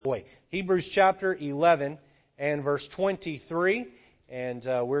Hebrews chapter 11 and verse 23. And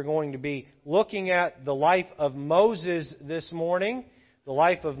we're going to be looking at the life of Moses this morning. The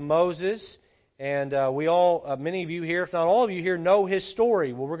life of Moses. And many of you here, if not all of you here, know his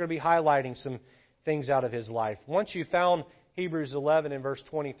story. Well, we're going to be highlighting some things out of his life. Once you found Hebrews 11 and verse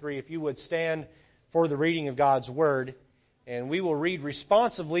 23, if you would stand for the reading of God's Word. And we will read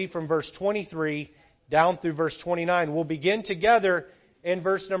responsively from verse 23 down through verse 29. We'll begin together in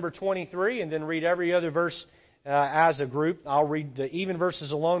verse number 23 and then read every other verse as a group. I'll read the even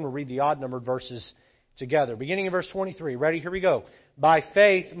verses alone. We'll read the odd-numbered verses together. Beginning in verse 23. Ready? Here we go. By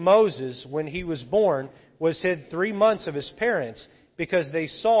faith, Moses, when he was born, was hid 3 months of his parents because they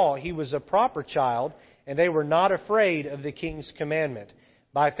saw he was a proper child and they were not afraid of the king's commandment.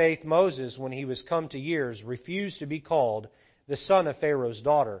 By faith, Moses, when he was come to years, refused to be called the son of Pharaoh's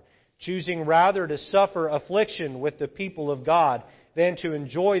daughter, choosing rather to suffer affliction with the people of God than to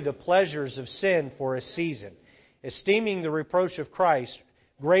enjoy the pleasures of sin for a season, esteeming the reproach of Christ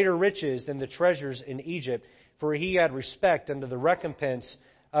greater riches than the treasures in Egypt, for he had respect unto the recompense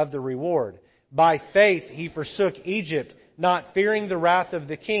of the reward. By faith he forsook Egypt, not fearing the wrath of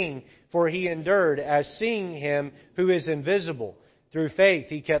the king, for he endured as seeing him who is invisible. Through faith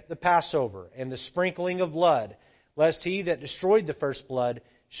he kept the Passover and the sprinkling of blood, lest he that destroyed the first blood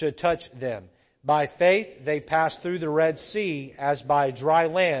should touch them. By faith they passed through the Red Sea as by dry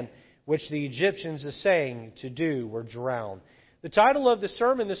land, which the Egyptians essaying to do were drowned. The title of the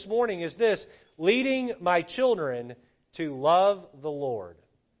sermon this morning is this: Leading My Children to Love the Lord.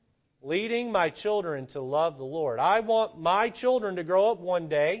 Leading my children to love the Lord. I want my children to grow up one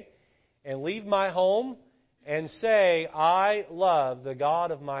day and leave my home and say, I love the God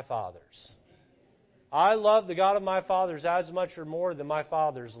of my fathers. I love the God of my fathers as much or more than my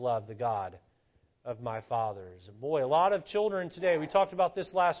fathers love the God of my fathers. Boy, a lot of children today, we talked about this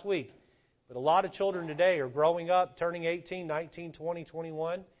last week, but a lot of children today are growing up, turning 18, 19, 20,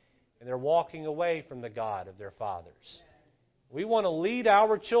 21, and they're walking away from the God of their fathers. We want to lead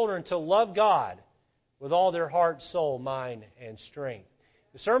our children to love God with all their heart, soul, mind, and strength.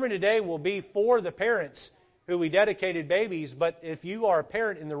 The sermon today will be for the parents who we dedicated babies, but if you are a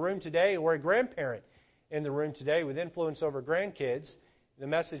parent in the room today or a grandparent in the room today with influence over grandkids, the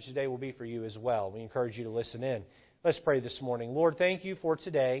message today will be for you as well. We encourage you to listen in. Let's pray this morning. Lord, thank you for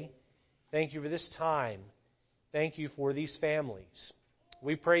today. Thank you for this time. Thank you for these families.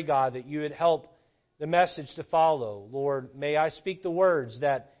 We pray, God, that you would help the message to follow. Lord, may I speak the words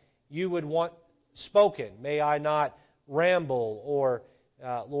that you would want spoken. May I not ramble or,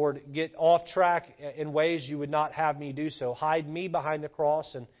 Lord, get off track in ways you would not have me do so. Hide me behind the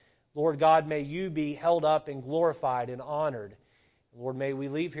cross, and Lord God, may you be held up and glorified and honored. Lord, may we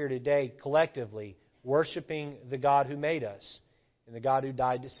leave here today collectively worshiping the God who made us and the God who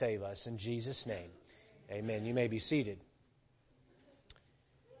died to save us. In Jesus' name, amen. You may be seated.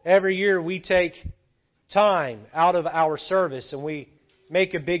 Every year we take time out of our service and we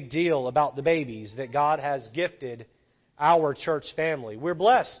make a big deal about the babies that God has gifted our church family. We're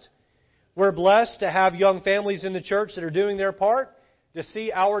blessed. We're blessed to have young families in the church that are doing their part to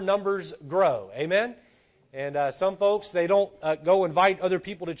see our numbers grow. Amen? And some folks, they don't go invite other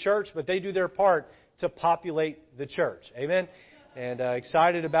people to church, but they do their part to populate the church. Amen? And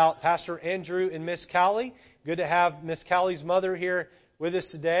excited about Pastor Andrew and Miss Callie. Good to have Miss Callie's mother here with us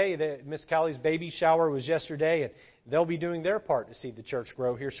today. Miss Callie's baby shower was yesterday, and they'll be doing their part to see the church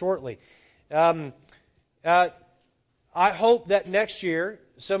grow here shortly. I hope that next year,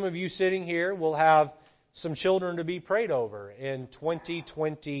 some of you sitting here will have some children to be prayed over in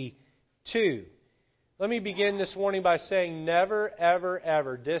 2022. Let me begin this morning by saying never, ever,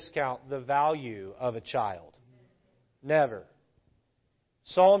 ever discount the value of a child. Never.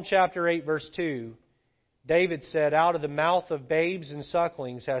 Psalm chapter 8, verse 2, David said, Out of the mouth of babes and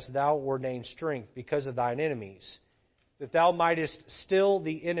sucklings hast thou ordained strength because of thine enemies, that thou mightest still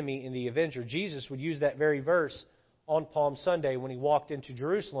the enemy and the avenger. Jesus would use that very verse on Palm Sunday when he walked into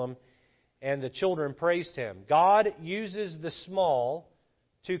Jerusalem and the children praised him. God uses the small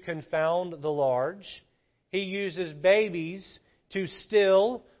to confound the large. He uses babies to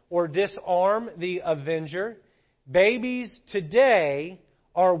still or disarm the avenger. Babies today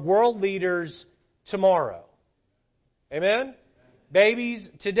are world leaders tomorrow. Amen? Babies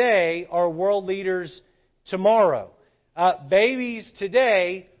today are world leaders tomorrow. Babies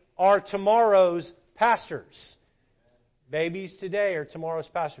today are tomorrow's pastors. Babies today are tomorrow's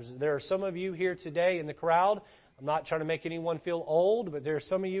pastors. There are some of you here today in the crowd. I'm not trying to make anyone feel old, but there are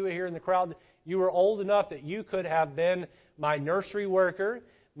some of you here in the crowd. You are old enough that you could have been my nursery worker,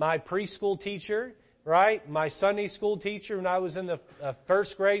 my preschool teacher, right? My Sunday school teacher when I was in the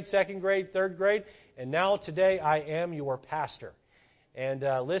first grade, second grade, third grade, and now today I am your pastor. And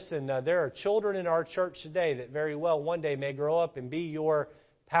listen, there are children in our church today that very well one day may grow up and be your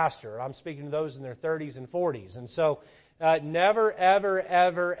pastor. I'm speaking to those in their 30s and 40s. And so never, ever,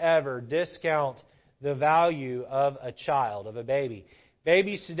 ever, ever discount the value of a child, of a baby.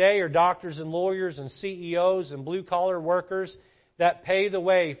 Babies today are doctors and lawyers and CEOs and blue-collar workers that pay the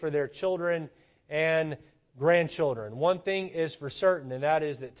way for their children and grandchildren. One thing is for certain, and that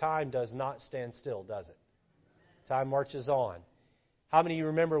is that time does not stand still, does it? Time marches on. How many of you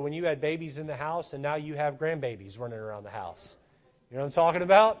remember when you had babies in the house and now you have grandbabies running around the house? You know what I'm talking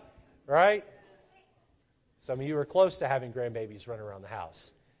about? Right? Some of you are close to having grandbabies running around the house.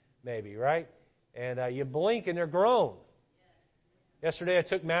 Maybe, right? And you blink and they're grown. Yesterday I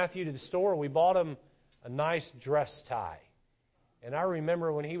took Matthew to the store and we bought him a nice dress tie. And I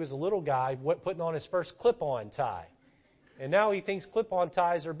remember when he was a little guy putting on his first clip-on tie. And now he thinks clip-on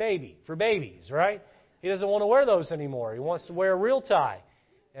ties are for babies, right? He doesn't want to wear those anymore. He wants to wear a real tie.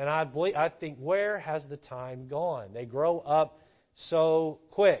 And I think, where has the time gone? They grow up so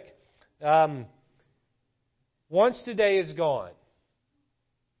quick. Once today is gone,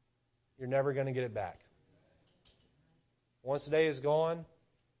 you're never going to get it back. Once today is gone,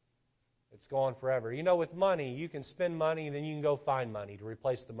 it's gone forever. You know, with money, you can spend money and then you can go find money to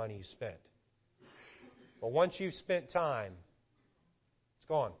replace the money you spent. But once you've spent time, it's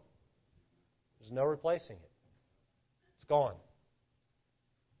gone. There's no replacing it. It's gone.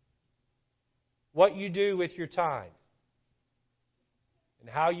 What you do with your time and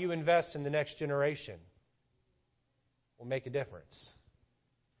how you invest in the next generation will make a difference.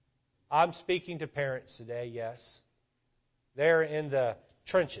 I'm speaking to parents today, yes. They're in the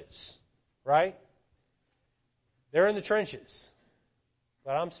trenches, right? They're in the trenches.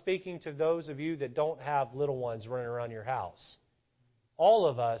 But I'm speaking to those of you that don't have little ones running around your house. All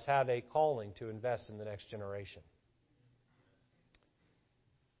of us have a calling to invest in the next generation.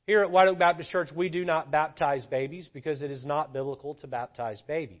 Here at White Oak Baptist Church, we do not baptize babies because it is not biblical to baptize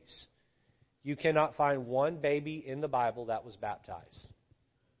babies. You cannot find one baby in the Bible that was baptized.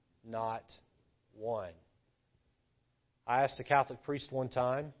 Not one. I asked a Catholic priest one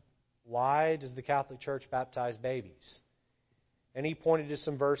time, why does the Catholic Church baptize babies? And he pointed to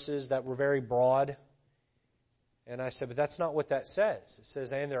some verses that were very broad. And I said, but that's not what that says. It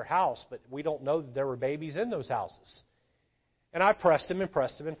says, and their house, but we don't know that there were babies in those houses. And I pressed him,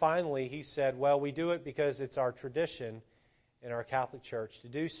 and finally he said, well, we do it because it's our tradition in our Catholic Church to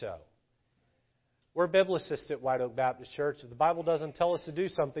do so. We're biblicists at White Oak Baptist Church. If the Bible doesn't tell us to do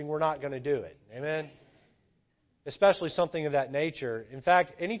something, we're not going to do it. Amen? Especially something of that nature. In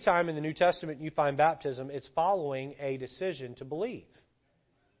fact, anytime in the New Testament you find baptism, it's following a decision to believe.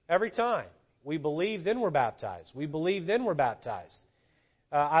 Every time. We believe, then we're baptized. We believe, then we're baptized.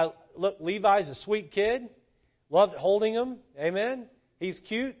 Look, Levi's a sweet kid. Loved holding him. Amen? He's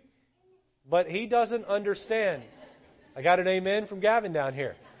cute. But he doesn't understand. I got an amen from Gavin down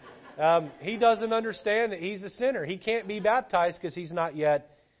here. He doesn't understand that he's a sinner. He can't be baptized because he's not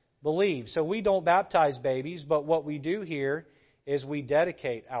yet believed. So we don't baptize babies, but what we do here is we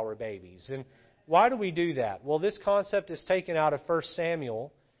dedicate our babies. And why do we do that? Well, this concept is taken out of 1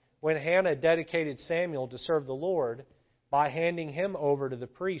 Samuel when Hannah dedicated Samuel to serve the Lord by handing him over to the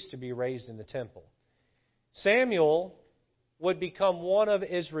priest to be raised in the temple. Samuel would become one of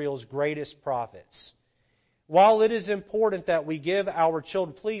Israel's greatest prophets. While it is important that we give our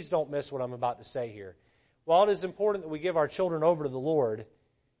children, please don't miss what I'm about to say here. While it is important that we give our children over to the Lord,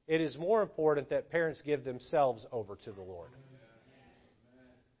 it is more important that parents give themselves over to the Lord.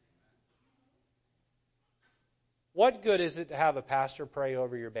 What good is it to have a pastor pray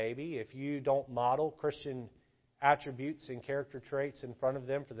over your baby if you don't model Christian attributes and character traits in front of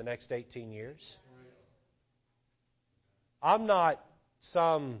them for the next 18 years? I'm not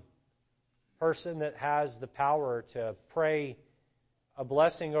some person that has the power to pray a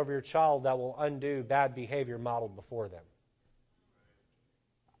blessing over your child that will undo bad behavior modeled before them.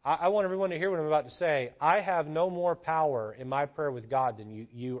 I want everyone to hear what I'm about to say. I have no more power in my prayer with God than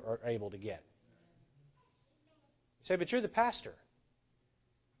you are able to get. You say, but you're the pastor.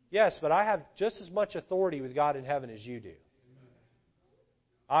 Yes, but I have just as much authority with God in heaven as you do.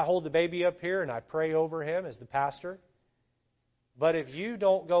 I hold the baby up here and I pray over him as the pastor. But if you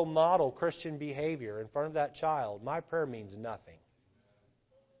don't go model Christian behavior in front of that child, my prayer means nothing.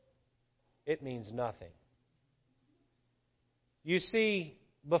 It means nothing. You see,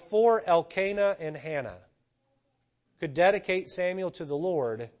 before Elkanah and Hannah could dedicate Samuel to the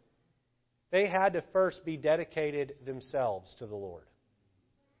Lord, they had to first be dedicated themselves to the Lord.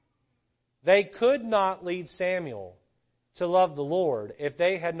 They could not lead Samuel to love the Lord if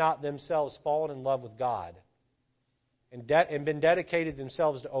they had not themselves fallen in love with God and been dedicated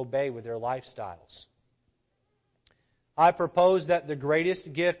themselves to obey with their lifestyles. I propose that the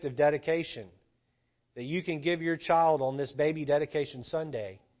greatest gift of dedication that you can give your child on this baby dedication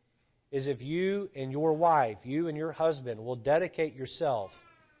Sunday is if you and your wife, you and your husband will dedicate yourself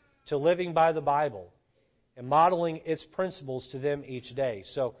to living by the Bible and modeling its principles to them each day.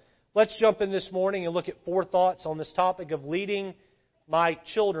 So let's jump in this morning and look at 4 thoughts on this topic of leading my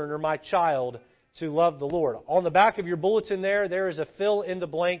children or my child to love the Lord. On the back of your bulletin there is a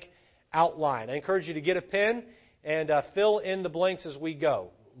fill-in-the-blank outline. I encourage you to get a pen and fill in the blanks as we go.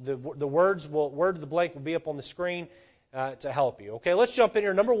 The word of the blank will be up on the screen to help you. Okay, let's jump in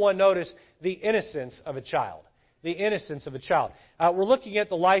here. Number 1, notice the innocence of a child. The innocence of a child. We're looking at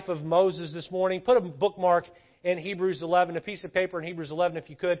the life of Moses this morning. Put a bookmark in Hebrews 11, a piece of paper in Hebrews 11 if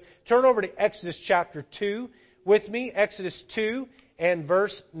you could. Turn over to Exodus chapter 2 with me. Exodus 2 and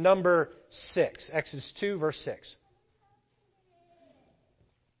verse number 6. Exodus 2, verse 6.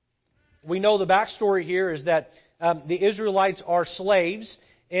 We know the backstory here is that the Israelites are slaves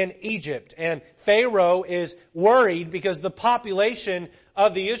in Egypt. And Pharaoh is worried because the population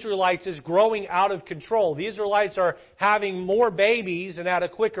of the Israelites is growing out of control. The Israelites are having more babies and at a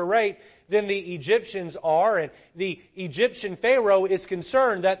quicker rate than the Egyptians are. And the Egyptian Pharaoh is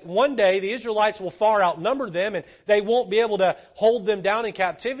concerned that one day the Israelites will far outnumber them and they won't be able to hold them down in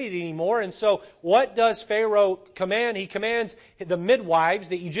captivity anymore. And so what does Pharaoh command? He commands the midwives,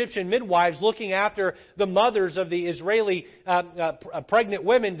 the Egyptian midwives looking after the mothers of the Israeli pregnant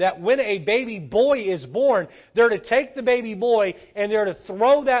women, that when a baby boy is born, they're to take the baby boy and they're to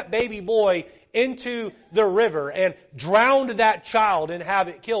throw that baby boy into the river and drown that child and have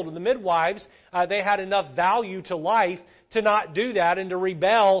it killed. And the midwives, they had enough value to life to not do that and to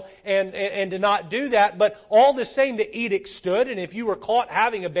rebel and to not do that. But all the same, the edict stood, and if you were caught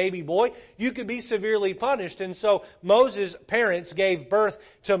having a baby boy, you could be severely punished. And so Moses' parents gave birth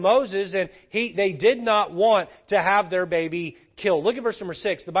to Moses, and they did not want to have their baby killed. Look at verse number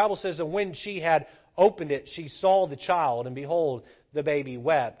 6. The Bible says that when she had opened it, she saw the child, and behold, the baby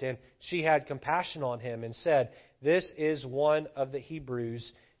wept. And she had compassion on him and said, "This is one of the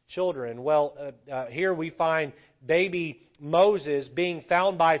Hebrews' children." Well, here we find baby Moses being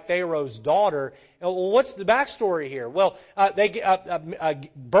found by Pharaoh's daughter. Well, what's the backstory here? Well,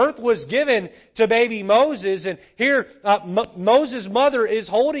 birth was given to baby Moses, and here Moses' mother is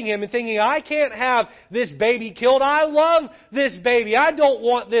holding him and thinking, I can't have this baby killed. I love this baby. I don't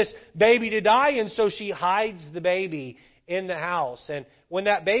want this baby to die. And so she hides the baby in the house. And when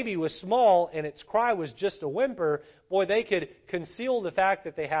that baby was small and its cry was just a whimper, boy, they could conceal the fact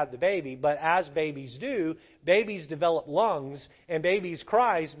that they had the baby. But as babies do, babies develop lungs, and babies'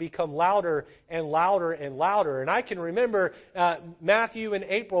 cries become louder and louder and louder. And I can remember Matthew and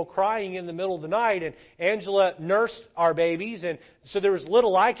April crying in the middle of the night, and Angela nursed our babies, and so there was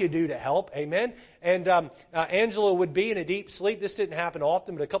little I could do to help. Amen. And Angela would be in a deep sleep. This didn't happen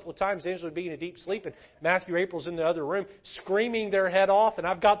often, but a couple of times Angela would be in a deep sleep, and Matthew and April's in the other room screaming their head off, and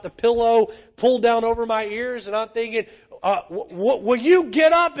I've got the pillow pulled down over my ears, and I'm thinking, will you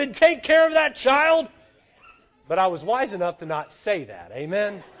get up and take care of that child? But I was wise enough to not say that.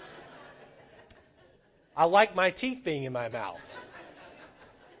 Amen? I like my teeth being in my mouth.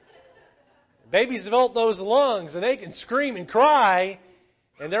 Babies develop those lungs, and they can scream and cry,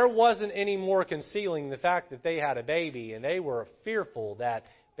 and there wasn't any more concealing the fact that they had a baby, and they were fearful that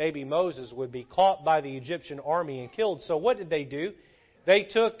baby Moses would be caught by the Egyptian army and killed. So what did they do? They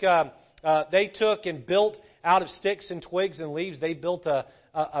took and built out of sticks and twigs and leaves. They built a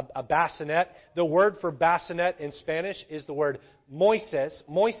bassinet. The word for bassinet in Spanish is the word Moises.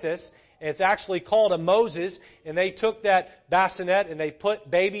 And it's actually called a Moses. And they took that bassinet and they put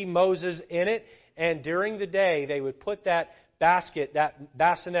baby Moses in it. And during the day, they would put that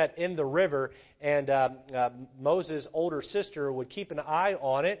bassinet in the river. And Moses' older sister would keep an eye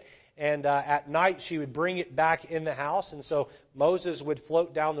on it. And at night, she would bring it back in the house. And so Moses would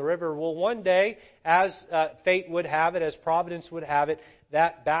float down the river. Well, one day, as fate would have it, as providence would have it,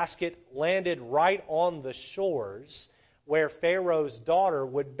 that basket landed right on the shores where Pharaoh's daughter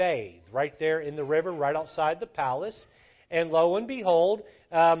would bathe, right there in the river, right outside the palace. And lo and behold,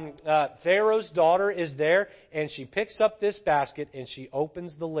 Pharaoh's daughter is there, and she picks up this basket, and she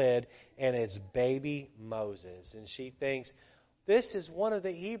opens the lid, and it's baby Moses. And she thinks, this is one of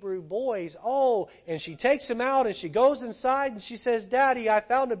the Hebrew boys. Oh, and she takes him out and she goes inside and she says, Daddy, I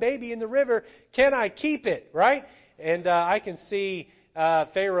found a baby in the river. Can I keep it? Right? And I can see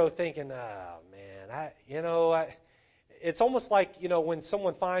Pharaoh thinking, oh, man, it's almost like, when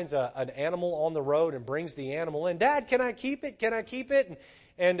someone finds an animal on the road and brings the animal in, Dad, can I keep it? Can I keep it?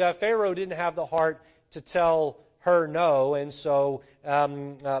 And Pharaoh didn't have the heart to tell her no. And so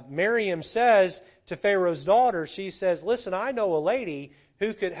Miriam says to Pharaoh's daughter, she says, listen, I know a lady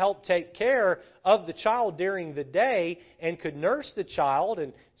who could help take care of the child during the day and could nurse the child.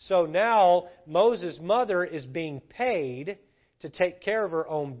 And so now Moses' mother is being paid to take care of her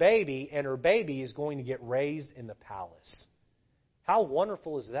own baby, and her baby is going to get raised in the palace. How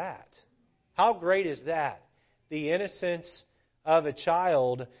wonderful is that? How great is that? The innocence of a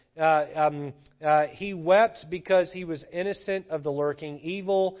child. He wept because he was innocent of the lurking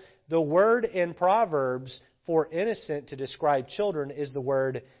evil. The word in Proverbs for innocent to describe children is the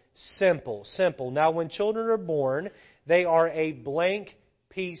word simple. Simple. Now, when children are born, they are a blank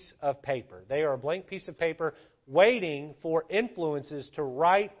piece of paper. They are a blank piece of paper waiting for influences to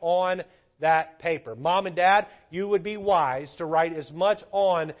write on that paper. Mom and Dad, you would be wise to write as much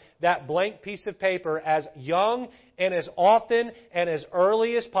on that blank piece of paper as young and as often and as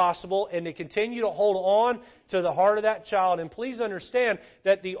early as possible, and to continue to hold on to the heart of that child. And please understand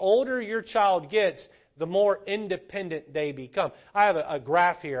that the older your child gets, the more independent they become. I have a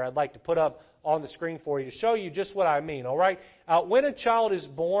graph here I'd like to put up on the screen for you to show you just what I mean, all right? When a child is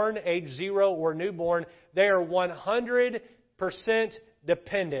born, age 0 or newborn, they are 100%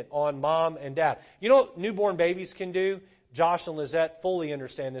 dependent on mom and dad. You know what newborn babies can do? Josh and Lizette fully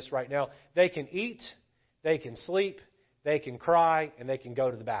understand this right now. They can eat, they can sleep, they can cry, and they can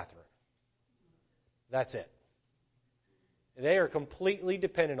go to the bathroom. That's it. They are completely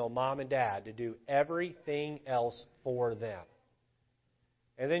dependent on mom and dad to do everything else for them.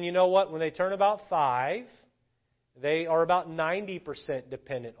 And then you know what? When they turn about 5, they are about 90%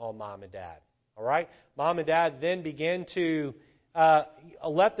 dependent on mom and dad. All right? Mom and dad then begin to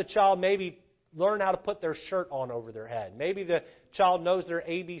let the child maybe learn how to put their shirt on over their head. Maybe the child knows their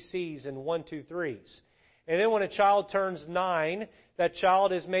ABCs and 1, 2, 3s. And then when a child turns 9, that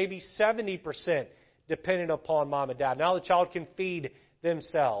child is maybe 70% dependent upon mom and dad. Now the child can feed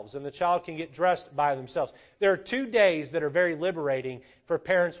themselves, and the child can get dressed by themselves. There are 2 days that are very liberating for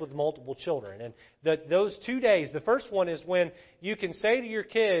parents with multiple children. And those 2 days, the first one is when you can say to your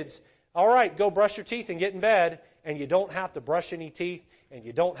kids, all right, go brush your teeth and get in bed, and you don't have to brush any teeth, and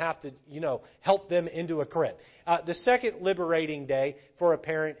you don't have to, help them into a crib. The second liberating day for a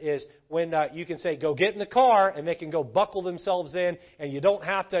parent is when you can say, go get in the car, and they can go buckle themselves in, and you don't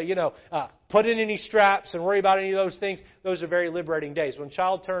have to, put in any straps and worry about any of those things. Those are very liberating days. When a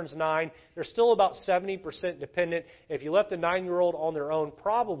child turns 9, they're still about 70% dependent. If you left a 9-year-old on their own,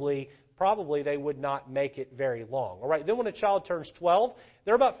 probably they would not make it very long. All right. Then when a child turns 12,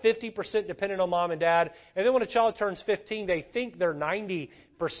 they're about 50% dependent on mom and dad. And then when a child turns 15, they think they're 90%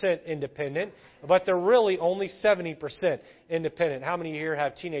 independent, but they're really only 70% independent. How many here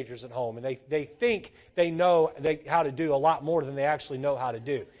have teenagers at home? And they think they know how to do a lot more than they actually know how to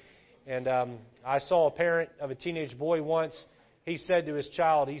do. And I saw a parent of a teenage boy once. He said to his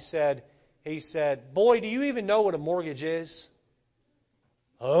child, he said, boy, do you even know what a mortgage is?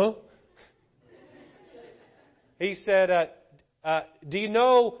 Huh? He said, do you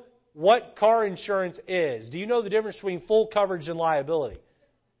know what car insurance is? Do you know the difference between full coverage and liability?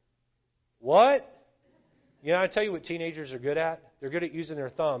 What? I tell you what teenagers are good at? They're good at using their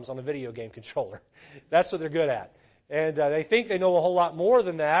thumbs on a video game controller. That's what they're good at. And they think they know a whole lot more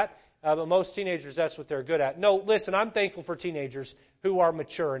than that, but most teenagers, that's what they're good at. No, listen, I'm thankful for teenagers who are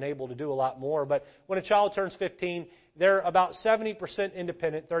mature and able to do a lot more. But when a child turns 15, they're about 70%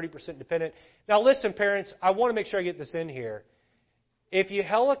 independent, 30% dependent. Now listen, parents, I want to make sure I get this in here. If you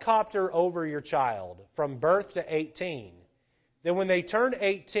helicopter over your child from birth to 18, then when they turn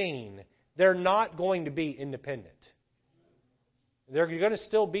 18, they're not going to be independent. They're going to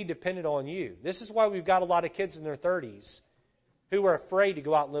still be dependent on you. This is why we've got a lot of kids in their 30s who are afraid to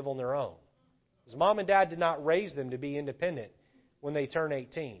go out and live on their own. Because mom and dad did not raise them to be independent when they turn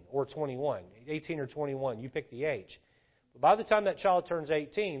 18 or 21. 18 or 21, you pick the age. But by the time that child turns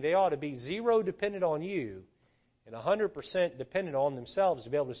 18, they ought to be 0 dependent on you and 100% dependent on themselves to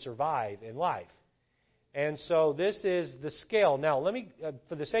be able to survive in life. And so this is the scale. Now, let me,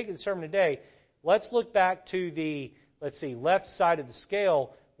 for the sake of the sermon today, let's look back to the, left side of the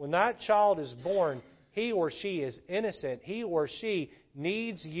scale. When that child is born, he or she is innocent. He or she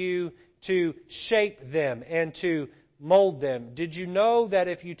needs you to shape them and to mold them. Did you know that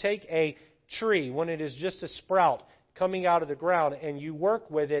if you take a tree, when it is just a sprout coming out of the ground, and you work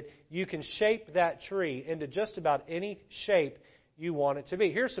with it, you can shape that tree into just about any shape you want it to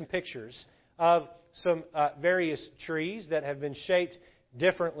be? Here's some pictures of some various trees that have been shaped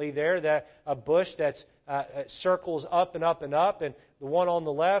differently there. That a bush that's circles up and up and up, and the one on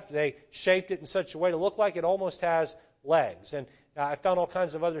the left, they shaped it in such a way to look like it almost has legs. And I found all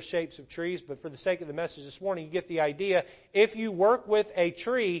kinds of other shapes of trees, but for the sake of the message this morning, you get the idea. If you work with a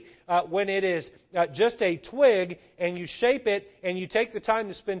tree when it is just a twig and you shape it and you take the time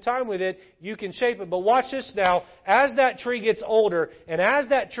to spend time with it, you can shape it. But watch this now. As that tree gets older and as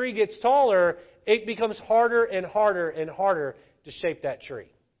that tree gets taller, it becomes harder and harder and harder to shape that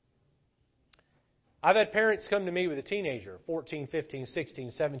tree. I've had parents come to me with a teenager, 14, 15,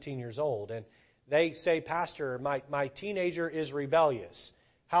 16, 17 years old, and they say, Pastor, my teenager is rebellious.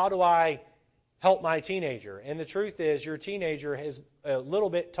 How do I help my teenager? And the truth is, your teenager is a little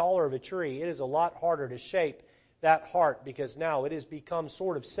bit taller of a tree. It is a lot harder to shape that heart because now it has become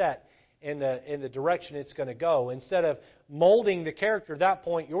sort of set in the direction it's going to go. Instead of molding the character at that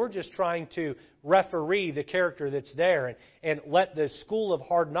point, you're just trying to referee the character that's there and let the school of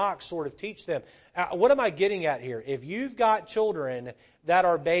hard knocks sort of teach them. What am I getting at here? If you've got children that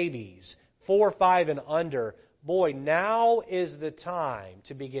are babies, 4, 5, and under, boy, now is the time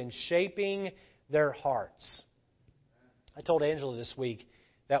to begin shaping their hearts. I told Angela this week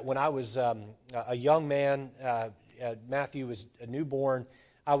that when I was a young man, Matthew was a newborn,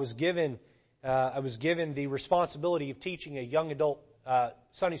 I was given the responsibility of teaching a young adult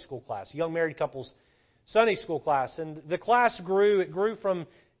Sunday school class, a young married couples Sunday school class. And the class grew. It grew from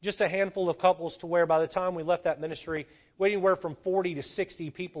just a handful of couples to where by the time we left that ministry, we had anywhere from 40 to 60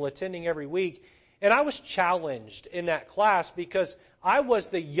 people attending every week. And I was challenged in that class because I was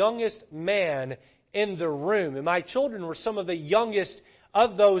the youngest man in the room. And my children were some of the youngest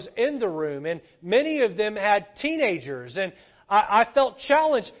of those in the room. And many of them had teenagers. And I felt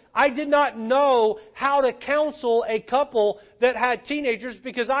challenged. I did not know how to counsel a couple that had teenagers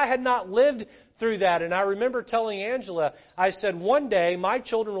because I had not lived through that. And I remember telling Angela, I said, one day my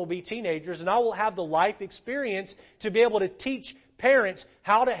children will be teenagers and I will have the life experience to be able to teach parents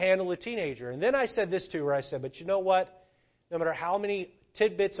how to handle a teenager. And then I said this to her. I said, but you know what? No matter how many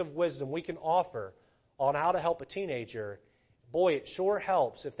tidbits of wisdom we can offer on how to help a teenager, boy, it sure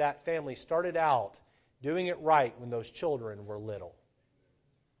helps if that family started out doing it right when those children were little.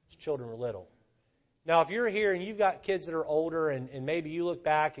 Those children were little. Now, if you're here and you've got kids that are older and maybe you look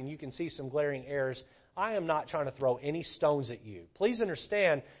back and you can see some glaring errors, I am not trying to throw any stones at you. Please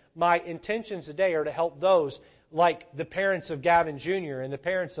understand, my intentions today are to help those like the parents of Gavin Jr. and the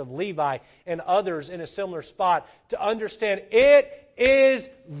parents of Levi and others in a similar spot to understand it is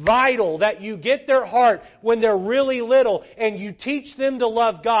vital that you get their heart when they're really little and you teach them to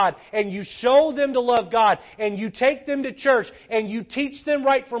love God and you show them to love God and you take them to church and you teach them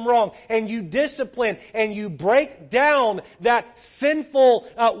right from wrong and you discipline and you break down that sinful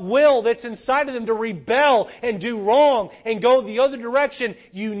will that's inside of them to rebel and do wrong and go the other direction.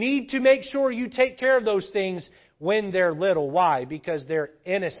 You need to make sure you take care of those things when they're little. Why? Because they're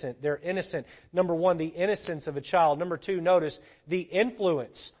innocent. They're innocent. Number one, the innocence of a child. Number two, notice the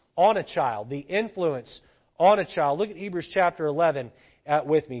influence on a child. The influence on a child. Look at Hebrews chapter 11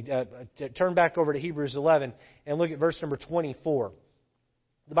 with me. Turn back over to Hebrews 11 and look at verse number 24.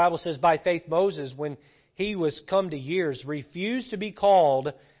 The Bible says, by faith Moses, when he was come to years, refused to be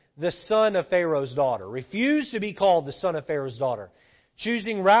called the son of Pharaoh's daughter. Refused to be called the son of Pharaoh's daughter,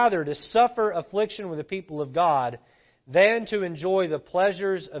 choosing rather to suffer affliction with the people of God than to enjoy the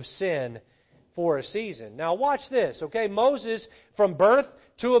pleasures of sin for a season. Now watch this, okay? Moses, from birth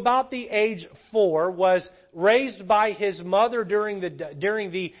to about the age 4, was raised by his mother during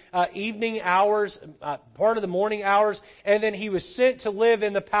the evening hours, part of the morning hours, and then he was sent to live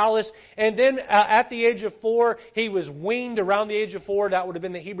in the palace. And then at the age of 4, he was weaned around the age of 4. That would have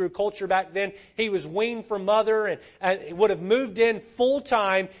been the Hebrew culture back then. He was weaned from mother and would have moved in full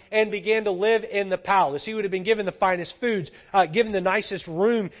time and began to live in the palace. He would have been given the finest foods, given the nicest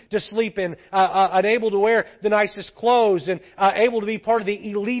room to sleep in, able to wear the nicest clothes, and able to be part of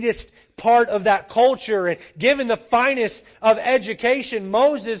the elitist part of that culture, and given the finest of education.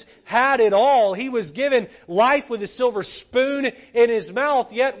 Moses had it all. He was given life with a silver spoon in his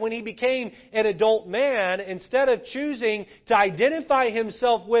mouth, yet when he became an adult man, instead of choosing to identify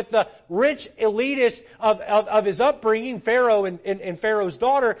himself with the rich elitist of his upbringing, Pharaoh and Pharaoh's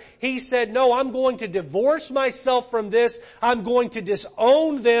daughter, he said, no, I'm going to divorce myself from this. I'm going to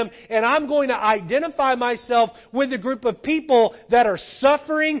disown them, and I'm going to identify myself with a group of people that are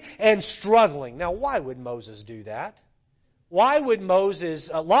suffering and struggling. Now, why would Moses do that? Why would Moses,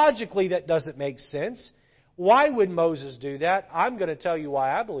 logically that doesn't make sense. Why would Moses do that? I'm going to tell you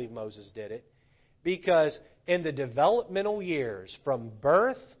why I believe Moses did it. Because in the developmental years, from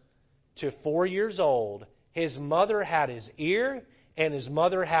birth to 4 years old, his mother had his ear and his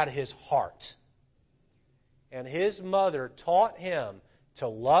mother had his heart. And his mother taught him to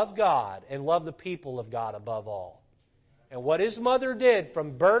love God and love the people of God above all. And what his mother did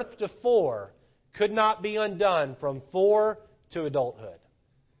from birth to 4 could not be undone from 4 to adulthood.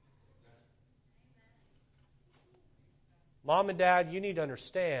 Mom and Dad, you need to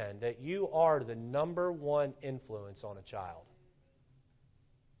understand that you are the number one influence on a child.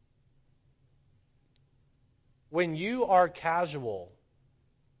 When you are casual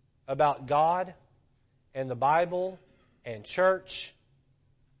about God and the Bible and church,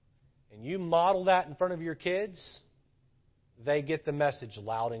 and you model that in front of your kids, they get the message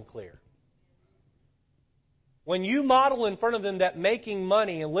loud and clear. When you model in front of them that making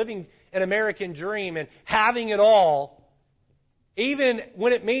money and living an American dream and having it all, even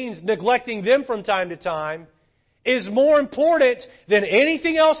when it means neglecting them from time to time, is more important than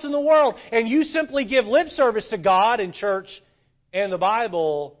anything else in the world, and you simply give lip service to God and church and the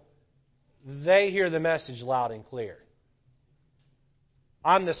Bible, they hear the message loud and clear.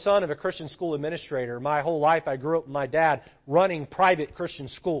 I'm the son of a Christian school administrator. My whole life I grew up with my dad running private Christian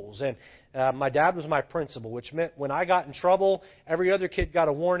schools. And my dad was my principal, which meant when I got in trouble, every other kid got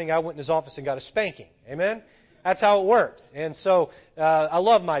a warning. I went in his office and got a spanking. Amen? That's how it worked. And so I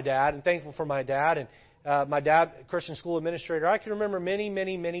love my dad and thankful for my dad. And my dad, Christian school administrator, I can remember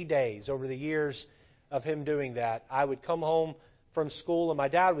many days over the years of him doing that. I would come home from school and my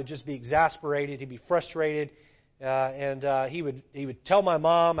dad would just be exasperated. He'd be frustrated. And he would tell my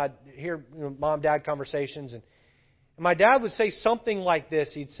mom, I'd hear mom-dad conversations, and my dad would say something like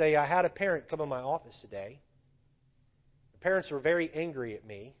this. He'd say, I had a parent come in my office today. The parents were very angry at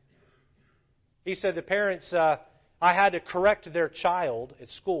me. He said the parents, I had to correct their child at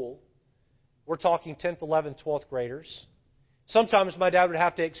school. We're talking 10th, 11th, 12th graders. Sometimes my dad would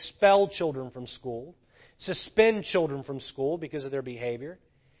have to expel children from school, suspend children from school because of their behavior.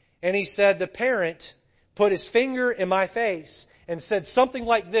 And he said the parent put his finger in my face and said something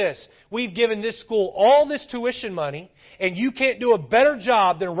like this: we've given this school all this tuition money, and you can't do a better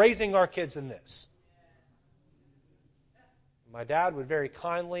job than raising our kids than this. My dad would very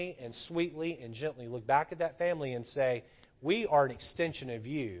kindly and sweetly and gently look back at that family and say, we are an extension of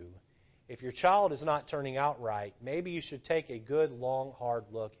you. If your child is not turning out right, maybe you should take a good, long, hard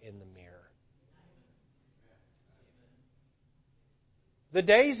look in the mirror. The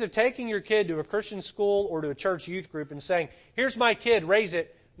days of taking your kid to a Christian school or to a church youth group and saying, here's my kid, raise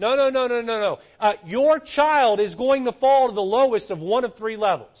it. No. Your child is going to fall to the lowest of one of 3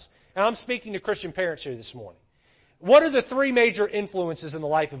 levels. And I'm speaking to Christian parents here this morning. What are the 3 major influences in the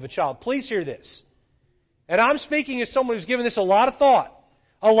life of a child? Please hear this. And I'm speaking as someone who's given this a lot of thought.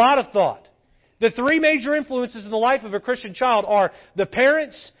 A lot of thought. The 3 major influences in the life of a Christian child are the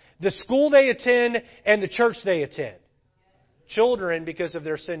parents, the school they attend, and the church they attend. Children, because of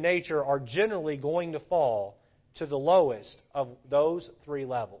their sin nature, are generally going to fall to the lowest of those 3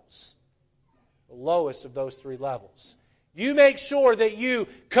 levels. The lowest of those 3 levels. You make sure that you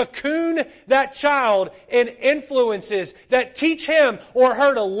cocoon that child in influences that teach him or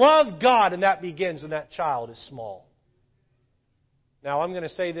her to love God, and that begins when that child is small. Now, I'm going to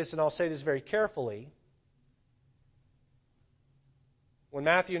say this, and I'll say this very carefully. When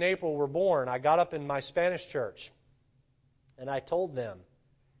Matthew and April were born, I got up in my Spanish church, and I told them,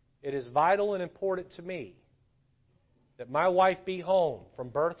 it is vital and important to me that my wife be home from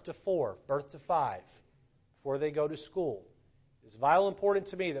birth to 4, birth to 5, before they go to school. It's vital and important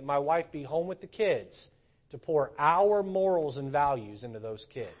to me that my wife be home with the kids to pour our morals and values into those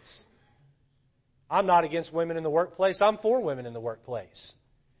kids. I'm not against women in the workplace. I'm for women in the workplace.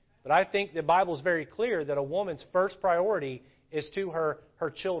 But I think the Bible is very clear that a woman's first priority is to her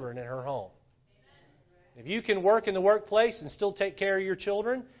children and her home. If you can work in the workplace and still take care of your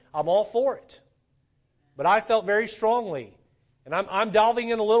children, I'm all for it. But I felt very strongly, and I'm delving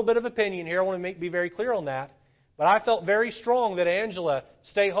in a little bit of opinion here. I want to be very clear on that. But I felt very strong that Angela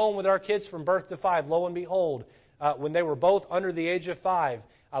stay home with our kids from birth to 5. Lo and behold, when they were both under the age of 5,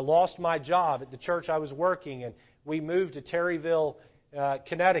 I lost my job at the church I was working, and we moved to Terryville,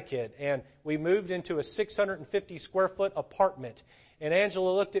 Connecticut, and we moved into a 650 square foot apartment. And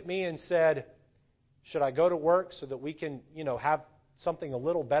Angela looked at me and said, should I go to work so that we can, have something a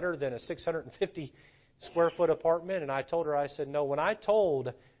little better than a 650 square foot apartment? And I told her, I said, no, when I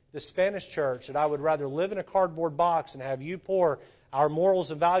told the Spanish church that I would rather live in a cardboard box and have you pour our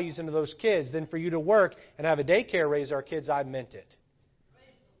morals and values into those kids than for you to work and have a daycare raise our kids, I meant it.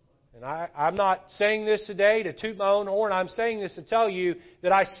 And I'm not saying this today to toot my own horn. I'm saying this to tell you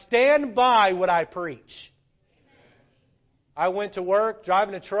that I stand by what I preach. I went to work,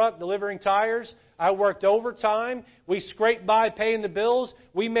 driving a truck, delivering tires. I worked overtime. We scraped by paying the bills.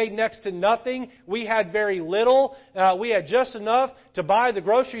 We made next to nothing. We had very little. We had just enough to buy the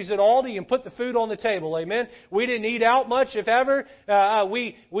groceries at Aldi and put the food on the table. Amen. We didn't eat out much, if ever.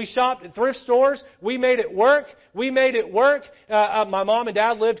 We shopped at thrift stores. We made it work. My mom and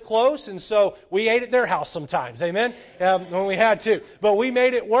dad lived close, and so we ate at their house sometimes. Amen. When we had to. But we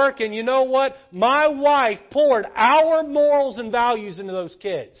made it work, and you know what? My wife poured our morals and values into those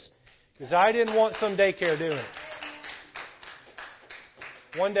kids. Because I didn't want some daycare doing it.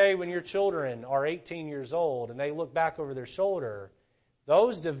 One day when your children are 18 years old and they look back over their shoulder,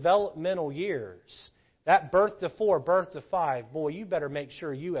 those developmental years, that birth to 4, birth to 5, boy, you better make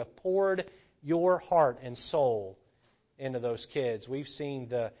sure you have poured your heart and soul into those kids. We've seen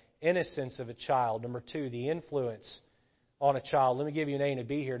the innocence of a child. Number 2, the influence on a child. Let me give you an A and a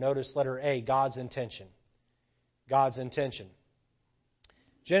B here. Notice letter A, God's intention. God's intention.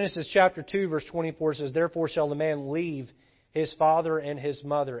 Genesis chapter 2, verse 24 says, Therefore shall the man leave his father and his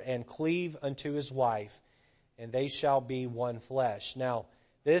mother, and cleave unto his wife, and they shall be one flesh. Now,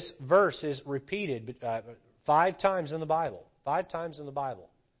 this verse is repeated 5 times in the Bible. 5 times in the Bible.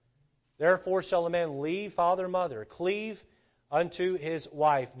 Therefore shall the man leave father and mother, cleave unto his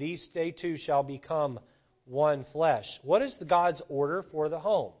wife. These they two shall become one flesh. What is the God's order for the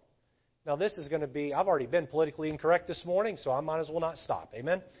home? Now, this is going to be, I've already been politically incorrect this morning, so I might as well not stop.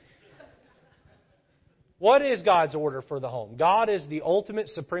 Amen? What is God's order for the home? God is the ultimate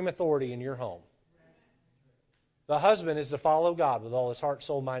supreme authority in your home. The husband is to follow God with all his heart,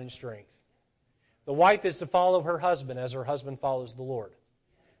 soul, mind, and strength. The wife is to follow her husband as her husband follows the Lord.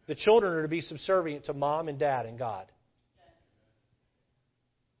 The children are to be subservient to mom and dad and God.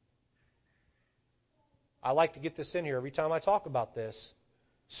 I like to get this in here every time I talk about this.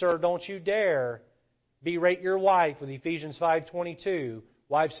 Sir, don't you dare berate your wife with Ephesians 5:22.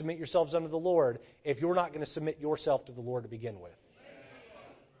 Wives, submit yourselves unto the Lord, if you're not going to submit yourself to the Lord to begin with.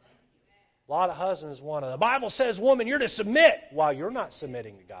 A lot of husbands want to, the Bible says, woman, you're to submit, while you're not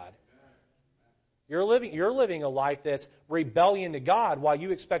submitting to God. You're living a life that's rebellion to God while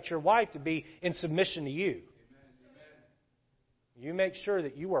you expect your wife to be in submission to you. You make sure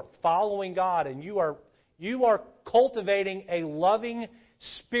that you are following God and you are cultivating a loving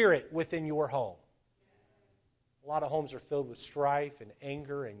spirit within your home. A lot of homes are filled with strife and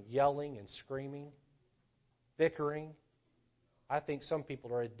anger and yelling and screaming, bickering. I think some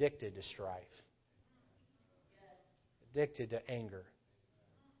people are addicted to strife, addicted to anger.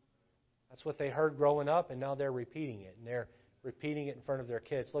 That's what they heard growing up, and now they're repeating it, and they're repeating it in front of their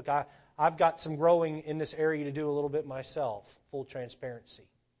kids. Look, I've got some growing in this area to do a little bit myself, full transparency.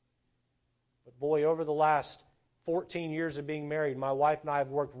 But boy, over the last 14 years of being married, my wife and I have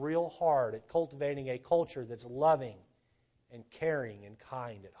worked real hard at cultivating a culture that's loving and caring and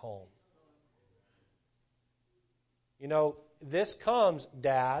kind at home. You know, this comes,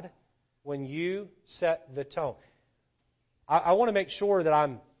 Dad, when you set the tone. I want to make sure that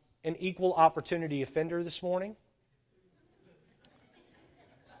I'm an equal opportunity offender this morning.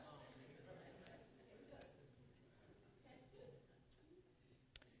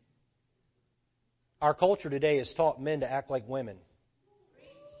 Our culture today has taught men to act like women.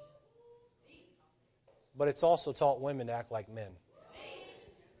 But it's also taught women to act like men.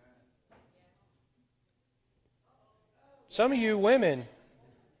 Some of you women,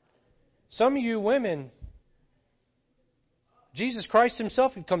 Jesus Christ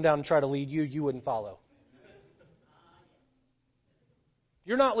Himself would come down and try to lead you, you wouldn't follow.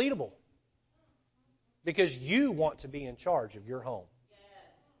 You're not leadable. Because you want to be in charge of your home.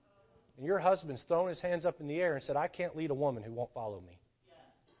 And your husband's thrown his hands up in the air and said, I can't lead a woman who won't follow me.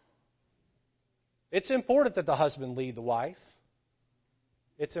 It's important that the husband lead the wife.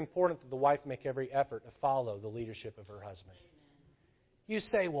 It's important that the wife make every effort to follow the leadership of her husband. You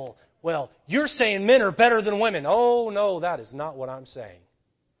say, well, you're saying men are better than women. Oh, no, that is not what I'm saying.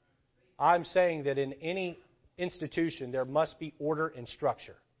 I'm saying that in any institution, there must be order and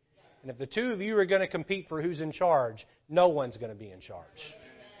structure. And if the two of you are going to compete for who's in charge, no one's going to be in charge.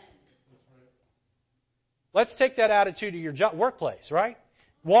 Let's take that attitude to your workplace, right?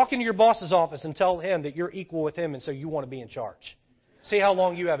 Walk into your boss's office and tell him that you're equal with him and so you want to be in charge. See how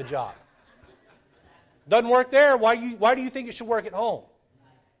long you have a job. Doesn't work there. Why do you think it should work at home?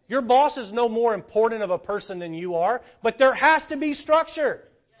 Your boss is no more important of a person than you are, but there has to be structure.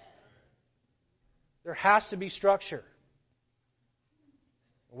 There has to be structure.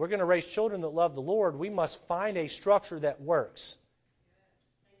 If we're going to raise children that love the Lord, we must find a structure that works.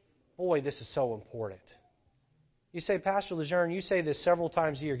 Boy, this is so important. You say, Pastor Lejeune, you say this several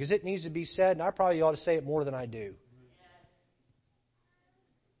times a year because it needs to be said, and I probably ought to say it more than I do.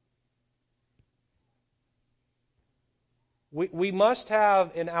 We must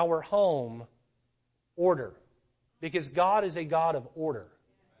have in our home order, because God is a God of order.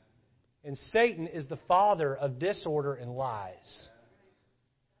 And Satan is the father of disorder and lies.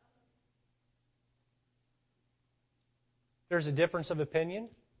 There's a difference of opinion.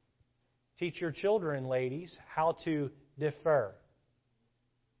 Teach your children, ladies, how to defer.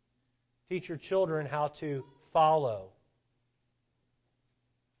 Teach your children how to follow.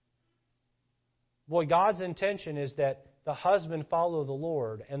 Boy, God's intention is that the husband follow the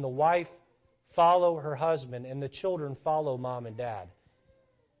Lord, and the wife follow her husband, and the children follow mom and dad.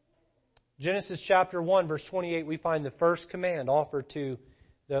 Genesis chapter 1, verse 28, we find the first command offered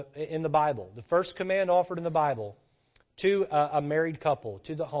in the Bible. The first command offered in the Bible to a married couple,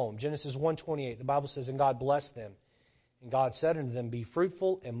 to the home. Genesis 1:28, the Bible says, "And God blessed them. And God said unto them, Be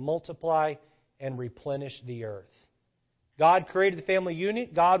fruitful and multiply and replenish the earth." God created the family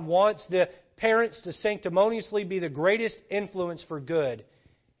unit. God wants the parents to sanctimoniously be the greatest influence for good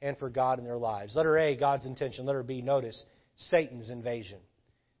and for God in their lives. Letter A, God's intention. Letter B, notice, Satan's invasion.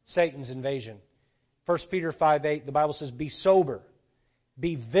 Satan's invasion. 1 Peter 5:8, the Bible says, "Be sober,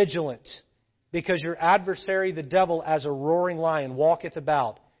 be vigilant, because your adversary, the devil, as a roaring lion, walketh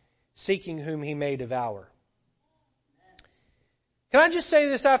about, seeking whom he may devour." Can I just say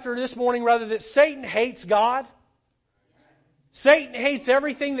this after this morning, rather, that Satan hates God? Satan hates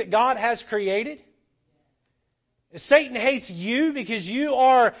everything that God has created. Satan hates you because you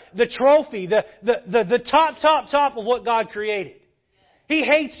are the trophy, the top of what God created. He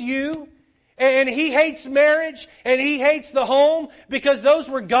hates you, and he hates marriage, and he hates the home, because those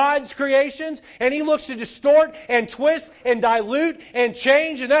were God's creations, and he looks to distort and twist and dilute and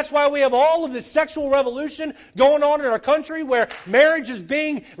change, and that's why we have all of this sexual revolution going on in our country, where marriage is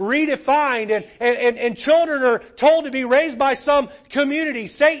being redefined, and children are told to be raised by some community.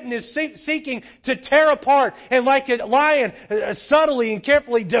 Satan is seeking to tear apart and, like a lion, subtly and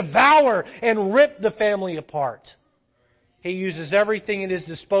carefully devour and rip the family apart. He uses everything at his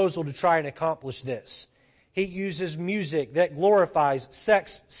disposal to try and accomplish this. He uses music that glorifies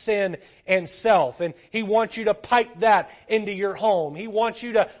sex, sin, and self. And he wants you to pipe that into your home. He wants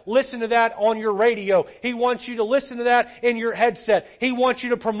you to listen to that on your radio. He wants you to listen to that in your headset. He wants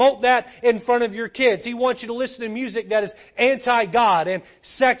you to promote that in front of your kids. He wants you to listen to music that is anti-God and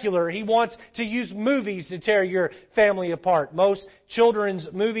secular. He wants to use movies to tear your family apart. Most children's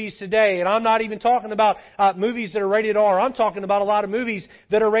movies today, and I'm not even talking about movies that are rated R. I'm talking about a lot of movies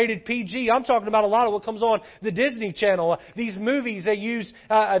that are rated PG. I'm talking about a lot of what comes on the Disney Channel. These movies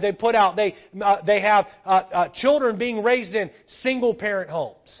they put out, they have children being raised in single-parent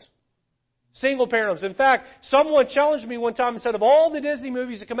homes. Single-parent homes. In fact, someone challenged me one time and said, of all the Disney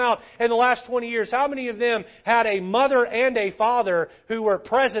movies that come out in the last 20 years, how many of them had a mother and a father who were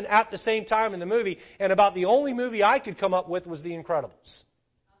present at the same time in the movie? And about the only movie I could come up with was The Incredibles.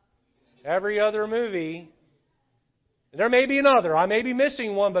 Every other movie, there may be another, I may be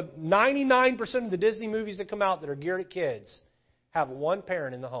missing one, but 99% of the Disney movies that come out that are geared at kids have one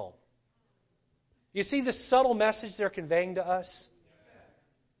parent in the home. You see the subtle message they're conveying to us?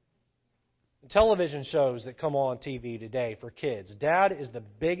 Television shows that come on TV today for kids. Dad is the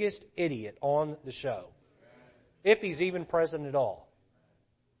biggest idiot on the show, if he's even present at all.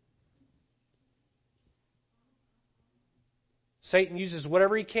 Satan uses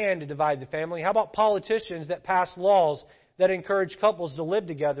whatever he can to divide the family. How about politicians that pass laws that encourage couples to live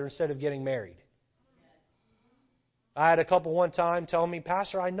together instead of getting married? I had a couple one time tell me,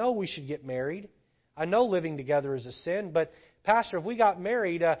 "Pastor, I know we should get married. I know living together is a sin, but Pastor, if we got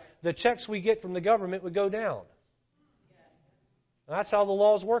married, the checks we get from the government would go down." And that's how the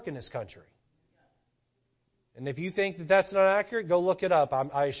laws work in this country. And if you think that that's not accurate, go look it up.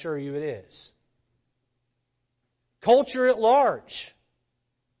 I assure you it is. Culture at large.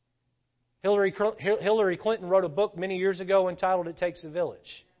 Hillary Clinton wrote a book many years ago entitled "It Takes a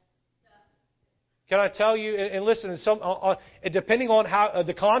Village." Can I tell you, and listen, depending on how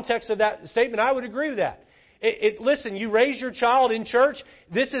the context of that statement, I would agree with that. Listen, you raise your child in church.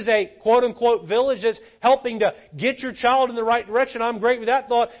 This is a quote-unquote village that's helping to get your child in the right direction. I'm great with that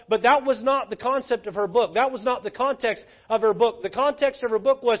thought. But that was not the concept of her book. That was not the context of her book. The context of her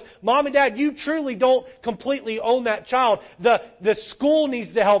book was, Mom and Dad, you truly don't completely own that child. The school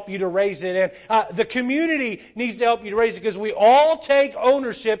needs to help you to raise it. And the community needs to help you to raise it, because we all take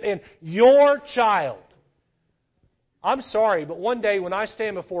ownership in your child. I'm sorry, but one day when I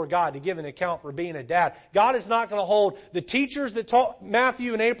stand before God to give an account for being a dad, God is not going to hold the teachers that taught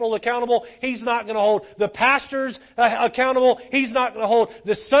Matthew and April accountable. He's not going to hold the pastors accountable. He's not going to hold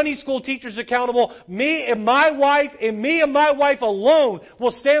the Sunday school teachers accountable. Me and my wife alone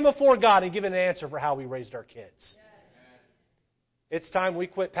will stand before God and give an answer for how we raised our kids. It's time we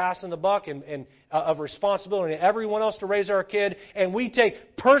quit passing the buck and of responsibility to everyone else to raise our kid, and we take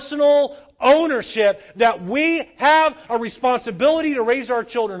personal ownership that we have a responsibility to raise our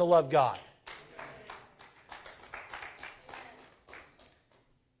children to love God.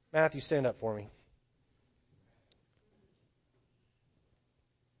 Matthew, stand up for me.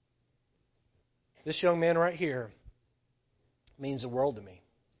 This young man right here means the world to me.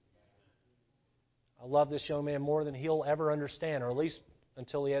 I love this young man more than he'll ever understand, or at least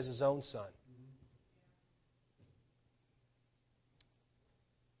until he has his own son.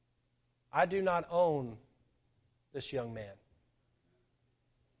 I do not own this young man.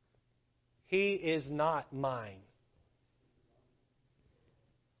 He is not mine.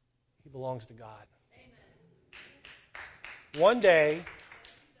 He belongs to God. One day,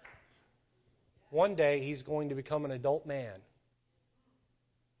 he's going to become an adult man.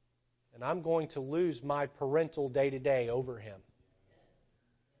 And I'm going to lose my parental day-to-day over him.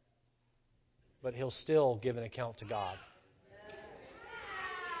 But he'll still give an account to God.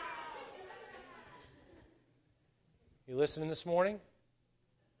 You listening this morning?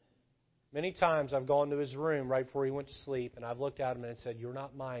 Many times I've gone to his room right before he went to sleep, and I've looked at him and said, "You're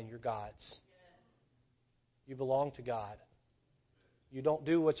not mine, you're God's. You belong to God. You don't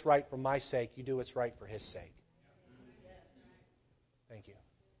do what's right for my sake, you do what's right for His sake." Thank you.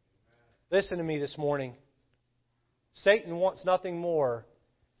 Listen to me this morning. Satan wants nothing more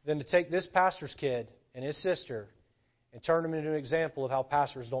than to take this pastor's kid and his sister and turn them into an example of how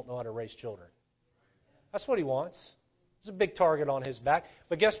pastors don't know how to raise children. That's what he wants. There's a big target on his back.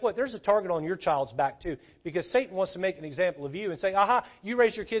 But guess what? There's a target on your child's back too. Because Satan wants to make an example of you and say, "Aha, you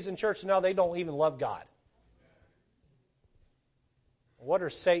raise your kids in church and now they don't even love God." What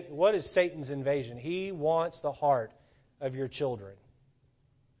is Satan's invasion? He wants the heart of your children.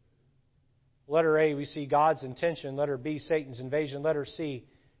 Letter A, we see God's intention. Letter B, Satan's invasion. Letter C,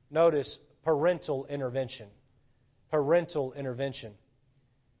 notice parental intervention. Parental intervention.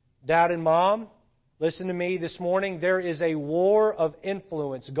 Dad and Mom, listen to me this morning. There is a war of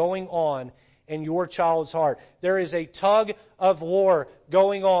influence going on in your child's heart. There is a tug of war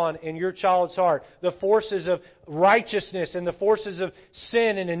going on in your child's heart. The forces of righteousness and the forces of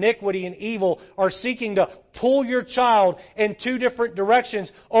sin and iniquity and evil are seeking to pull your child in two different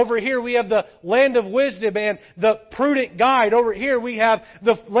directions. Over here we have the land of wisdom and the prudent guide. Over here we have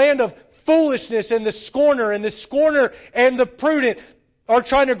the land of foolishness and the scorner. And the scorner and the prudent are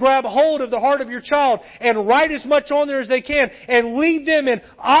trying to grab hold of the heart of your child and write as much on there as they can and lead them in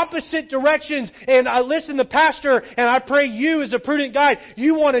opposite directions. And I listen to Pastor, and I pray you as a prudent guide,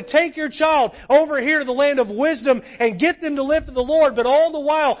 you want to take your child over here to the land of wisdom and get them to live for the Lord. But all the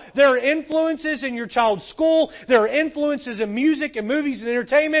while, there are influences in your child's school. There are influences in music and movies and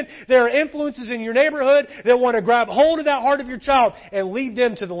entertainment. There are influences in your neighborhood that want to grab hold of that heart of your child and lead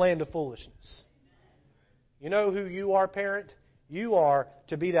them to the land of foolishness. You know who you are, parent? You are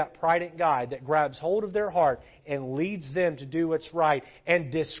to be that prudent guide that grabs hold of their heart and leads them to do what's right and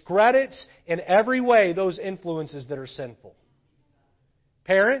discredits in every way those influences that are sinful.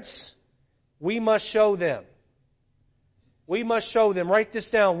 Parents, we must show them. We must show them. Write this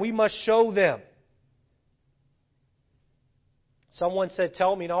down. We must show them. Someone said,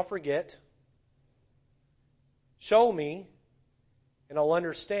 "Tell me and I'll forget. Show me and I'll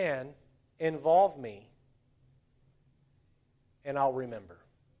understand. Involve me and I'll remember.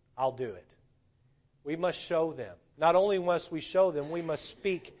 I'll do it." We must show them. Not only must we show them, we must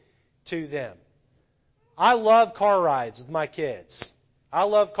speak to them. I love car rides with my kids. I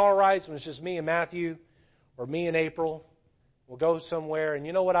love car rides when it's just me and Matthew or me and April. We'll go somewhere, and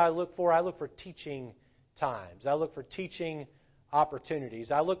you know what I look for? I look for teaching times. I look for teaching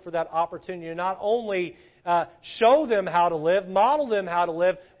opportunities. I look for that opportunity to not only show them how to live, model them how to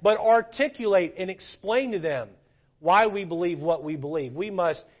live, but articulate and explain to them why we believe what we believe. We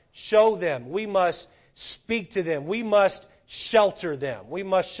must show them. We must speak to them. We must shelter them. We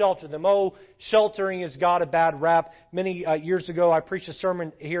must shelter them. Oh, sheltering has got a bad rap. Many years ago, I preached a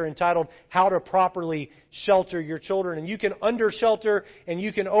sermon here entitled, "How to Properly Shelter Your Children." And you can under-shelter and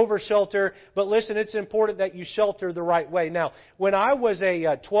you can over-shelter. But listen, it's important that you shelter the right way. Now, when I was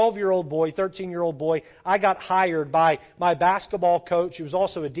a 12-year-old boy, 13-year-old boy, I got hired by my basketball coach. He was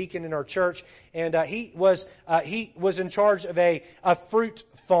also a deacon in our church. And he was in charge of a fruit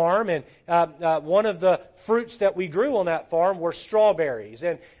farm, and one of the fruits that we grew on that farm were strawberries.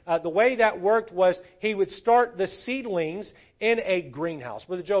 And the way that worked was he would start the seedlings in a greenhouse.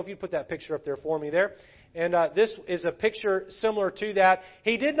 Brother Joe, if you'd put that picture up there for me there. And this is a picture similar to that.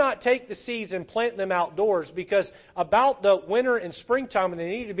 He did not take the seeds and plant them outdoors because about the winter and springtime when they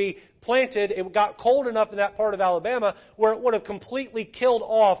needed to be planted, it got cold enough in that part of Alabama where it would have completely killed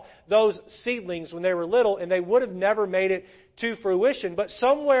off those seedlings when they were little, and they would have never made it to fruition. But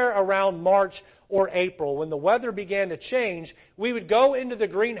somewhere around March or April, when the weather began to change, we would go into the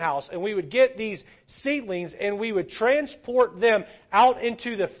greenhouse and we would get these seedlings and we would transport them out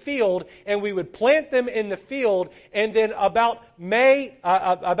into the field and we would plant them in the field, and then about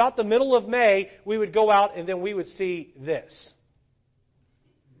the middle of May, we would go out and then we would see this.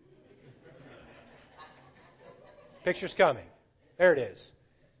 Picture's coming. There it is.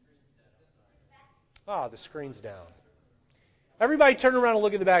 Ah, the screen's down. Everybody turn around and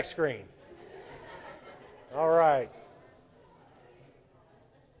look at the back screen. All right.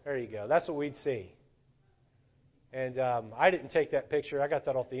 There you go. That's what we'd see. And I didn't take that picture. I got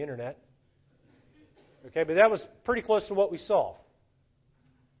that off the internet. Okay, but that was pretty close to what we saw.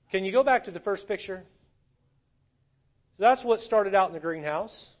 Can you go back to the first picture? So that's what started out in the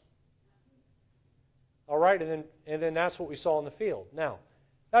greenhouse. All right, and then that's what we saw in the field. Now,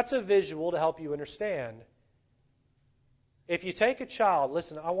 that's a visual to help you understand. If you take a child,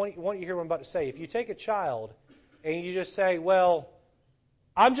 listen, I want you to hear what I'm about to say. If you take a child and you just say, well,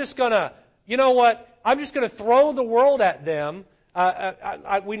 I'm just going to, you know what, I'm just going to throw the world at them.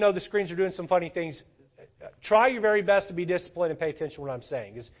 We know the screens are doing some funny things. Try your very best to be disciplined and pay attention to what I'm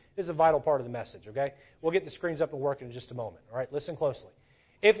saying. This is a vital part of the message, okay? We'll get the screens up and working in just a moment. All right, listen closely.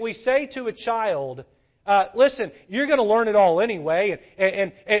 If we say to a child, listen, you're going to learn it all anyway,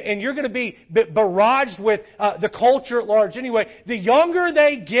 and you're going to be barraged with the culture at large anyway. The younger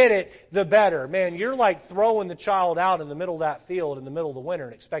they get it, the better. Man, you're like throwing the child out in the middle of that field in the middle of the winter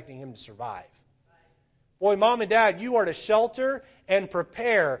and expecting him to survive. Boy, Mom and Dad, you are to shelter and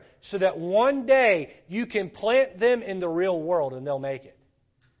prepare so that one day you can plant them in the real world and they'll make it.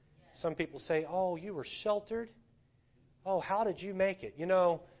 Some people say, oh, you were sheltered? Oh, how did you make it? You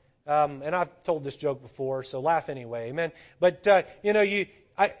know, and I've told this joke before, so laugh anyway, amen. But,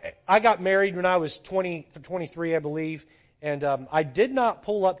 I got married when I was 23, I believe, and I did not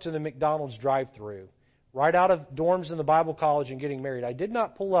pull up to the McDonald's drive-thru right out of dorms in the Bible college and getting married. I did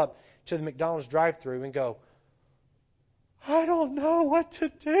not pull up to the McDonald's drive-thru and go, I don't know what to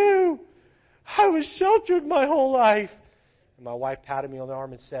do. I was sheltered my whole life. And my wife patted me on the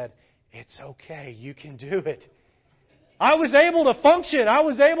arm and said, it's okay, you can do it. I was able to function. I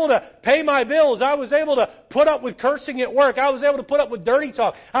was able to pay my bills. I was able to put up with cursing at work. I was able to put up with dirty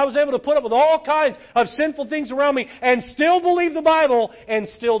talk. I was able to put up with all kinds of sinful things around me and still believe the Bible and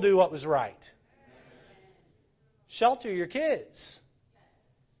still do what was right. Shelter your kids.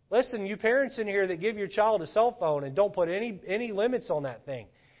 Listen, you parents in here that give your child a cell phone and don't put any limits on that thing,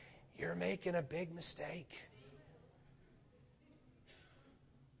 you're making a big mistake.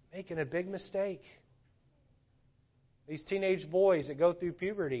 Making a big mistake. These teenage boys that go through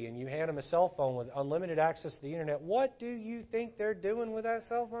puberty and you hand them a cell phone with unlimited access to the internet, what do you think they're doing with that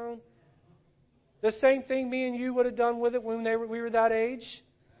cell phone? The same thing me and you would have done with it when we were that age.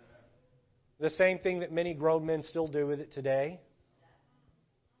 The same thing that many grown men still do with it today.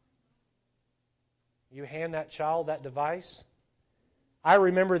 You hand that child that device. I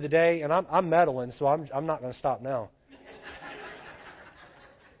remember the day, and I'm meddling, so I'm not going to stop now.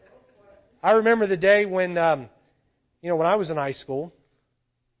 I remember the day when, when I was in high school,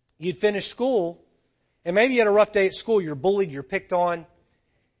 you'd finish school, and maybe you had a rough day at school. You're bullied, you're picked on,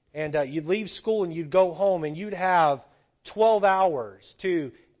 and you'd leave school and you'd go home, and you'd have 12 hours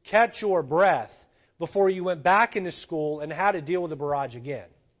to catch your breath before you went back into school and had to deal with the barrage again.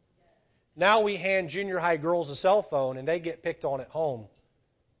 Now we hand junior high girls a cell phone and they get picked on at home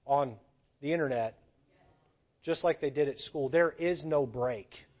on the internet just like they did at school. There is no break.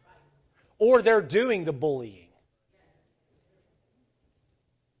 Or they're doing the bullying.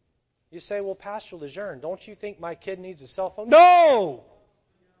 You say, well, Pastor Lejeune, don't you think my kid needs a cell phone? No!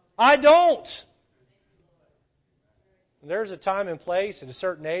 I don't! There's a time and place at a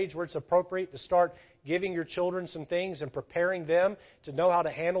certain age where it's appropriate to start giving your children some things and preparing them to know how to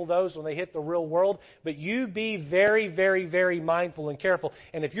handle those when they hit the real world. But you be very, very, very mindful and careful.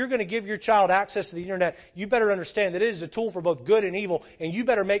 And if you're going to give your child access to the internet, you better understand that it is a tool for both good and evil. And you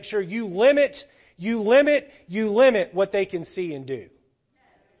better make sure you limit what they can see and do.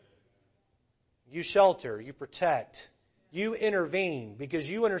 You shelter, you protect. You intervene because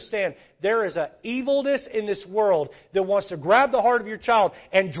you understand there is an evilness in this world that wants to grab the heart of your child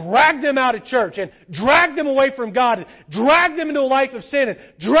and drag them out of church and drag them away from God and drag them into a life of sin and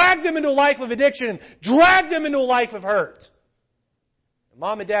drag them into a life of addiction and drag them into a life of hurt.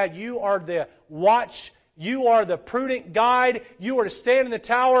 Mom and Dad, you are the You are the prudent guide. You are to stand in the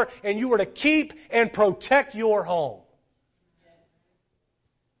tower, and you are to keep and protect your home.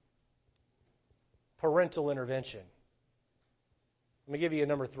 Parental intervention. Let me give you a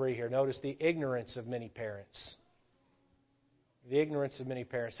number 3 here. Notice the ignorance of many parents. The ignorance of many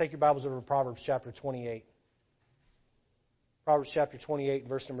parents. Take your Bibles over to Proverbs chapter 28. Proverbs chapter 28,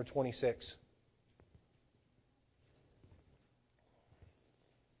 verse number 26.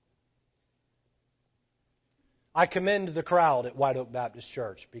 I commend the crowd at White Oak Baptist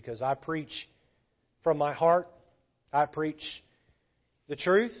Church because I preach from my heart. I preach the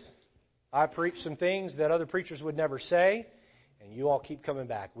truth. I preach some things that other preachers would never say, and you all keep coming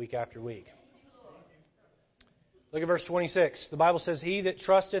back week after week. Look at verse 26. The Bible says, He that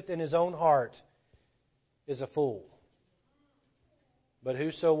trusteth in his own heart is a fool. But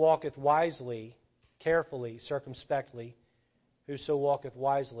whoso walketh wisely, carefully, circumspectly, whoso walketh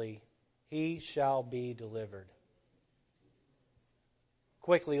wisely, he shall be delivered.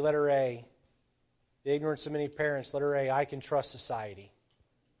 Quickly, letter A. The ignorance of many parents. Letter A, I can trust society.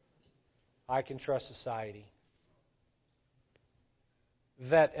 I can trust society.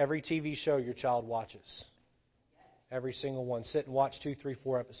 Vet every TV show your child watches. Every single one. Sit and watch 2, 3,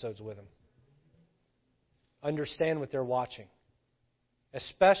 4 episodes with them. Understand what they're watching.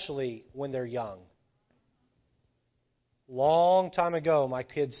 Especially when they're young. Long time ago, my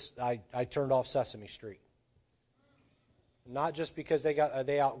kids, I turned off Sesame Street. Not just because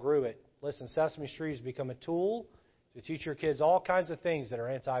they outgrew it. Listen, Sesame Street has become a tool to teach your kids all kinds of things that are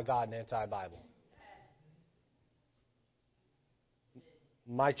anti-God and anti-Bible.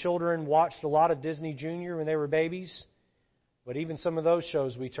 My children watched a lot of Disney Junior when they were babies, but even some of those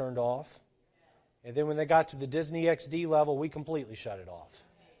shows we turned off. And then when they got to the Disney XD level, we completely shut it off.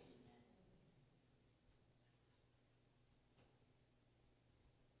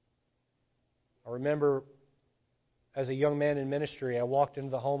 I remember as a young man in ministry, I walked into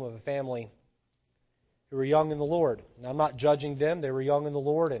the home of a family who were young in the Lord. Now, I'm not judging them. They were young in the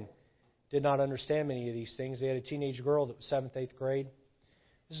Lord and did not understand many of these things. They had a teenage girl that was 7th, 8th grade.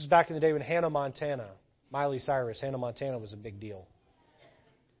 This is back in the day when Hannah Montana, Miley Cyrus, Hannah Montana was a big deal.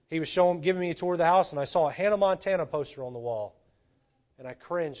 He was giving me a tour of the house, and I saw a Hannah Montana poster on the wall. And I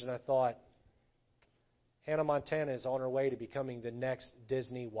cringed, and I thought, Hannah Montana is on her way to becoming the next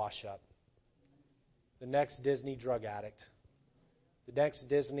Disney wash-up. The next Disney drug addict. The next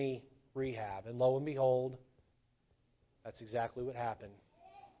Disney rehab. And lo and behold, that's exactly what happened.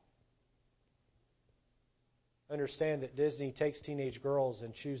 Understand that Disney takes teenage girls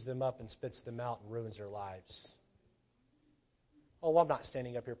and chews them up and spits them out and ruins their lives. Oh, I'm not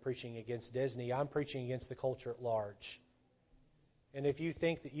standing up here preaching against Disney. I'm preaching against the culture at large. And if you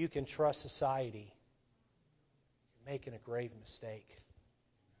think that you can trust society, you're making a grave mistake.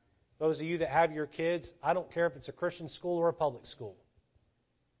 Those of you that have your kids, I don't care if it's a Christian school or a public school.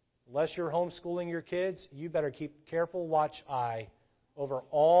 Unless you're homeschooling your kids, you better keep careful watch eye over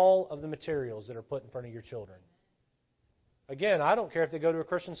all of the materials that are put in front of your children. Again, I don't care if they go to a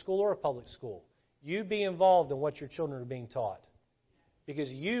Christian school or a public school. You be involved in what your children are being taught. Because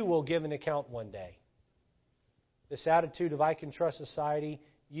you will give an account one day. This attitude of I can trust society,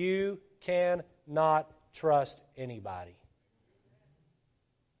 you cannot trust anybody.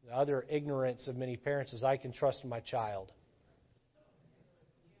 The other ignorance of many parents is I can trust my child.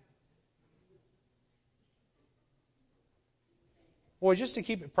 Boy, just to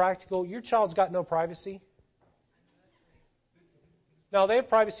keep it practical, your child's got no privacy. Now, they have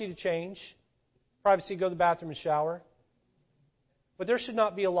privacy to change, privacy to go to the bathroom and shower. But there should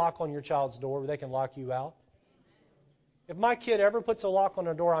not be a lock on your child's door where they can lock you out. If my kid ever puts a lock on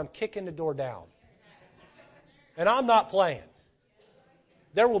their door, I'm kicking the door down. And I'm not playing.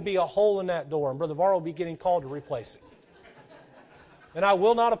 There will be a hole in that door, and Brother Varro will be getting called to replace it. And I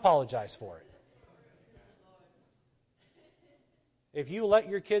will not apologize for it. If you let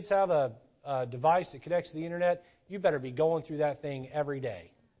your kids have a device that connects to the internet, you better be going through that thing every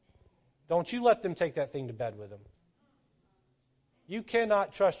day. Don't you let them take that thing to bed with them. You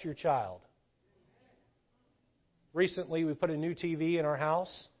cannot trust your child. Recently, we put a new TV in our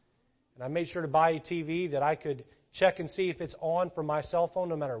house, and I made sure to buy a TV that I could check and see if it's on from my cell phone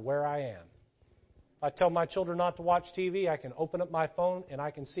no matter where I am. If I tell my children not to watch TV, I can open up my phone and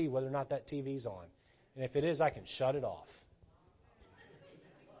I can see whether or not that TV's on. And if it is, I can shut it off.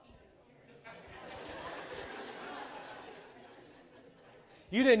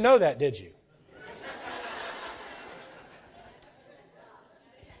 You didn't know that, did you?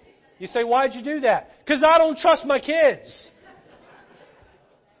 You say, why'd you do that? Because I don't trust my kids.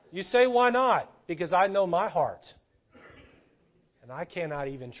 You say, why not? Because I know my heart. And I cannot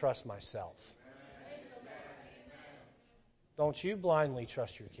even trust myself. Don't you blindly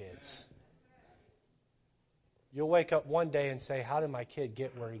trust your kids. You'll wake up one day and say, how did my kid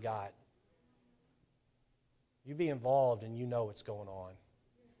get where he got? You be involved and you know what's going on.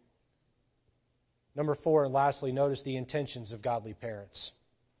 Number 4, and lastly, notice the intentions of godly parents.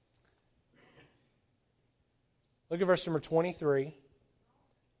 Look at verse number 23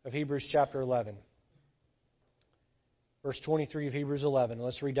 of Hebrews chapter 11. Verse 23 of Hebrews 11.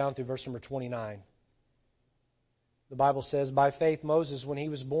 Let's read down through verse number 29. The Bible says, by faith Moses, when he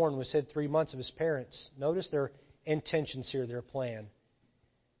was born, was hid 3 months of his parents. Notice their intentions here, their plan.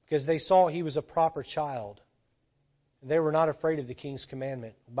 Because they saw he was a proper child. And they were not afraid of the king's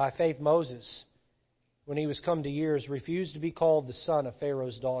commandment. By faith Moses, when he was come to years, refused to be called the son of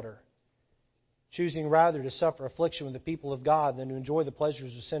Pharaoh's daughter, choosing rather to suffer affliction with the people of God than to enjoy the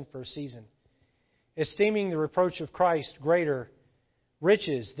pleasures of sin for a season, esteeming the reproach of Christ greater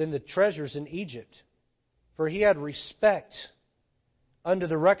riches than the treasures in Egypt. For he had respect unto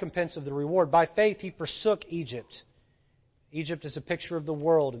the recompense of the reward. By faith he forsook Egypt. Egypt is a picture of the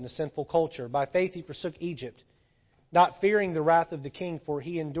world and the sinful culture. By faith he forsook Egypt, not fearing the wrath of the king, for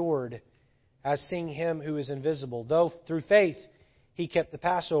he endured as seeing him who is invisible. Though through faith he kept the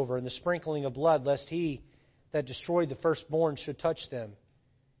Passover and the sprinkling of blood, lest he that destroyed the firstborn should touch them.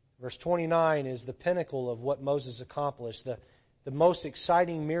 Verse 29 is the pinnacle of what Moses accomplished, the most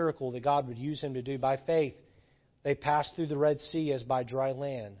exciting miracle that God would use him to do. By faith, they passed through the Red Sea as by dry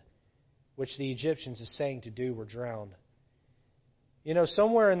land, which the Egyptians, essaying to do, were drowned. You know,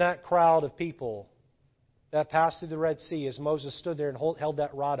 somewhere in that crowd of people that passed through the Red Sea, as Moses stood there and held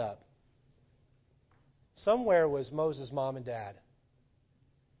that rod up, somewhere was Moses' mom and dad.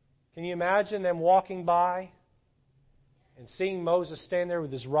 Can you imagine them walking by and seeing Moses stand there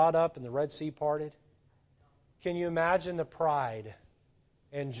with his rod up and the Red Sea parted? Can you imagine the pride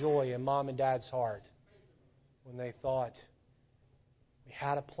and joy in mom and dad's heart when they thought, we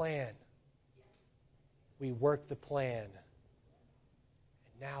had a plan, we worked the plan,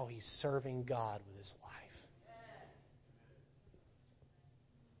 and now he's serving God with his life?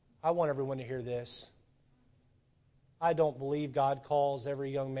 I want everyone to hear this. I don't believe God calls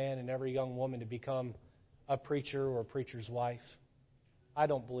every young man and every young woman to become a preacher or a preacher's wife. I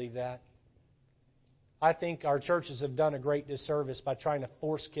don't believe that. I think our churches have done a great disservice by trying to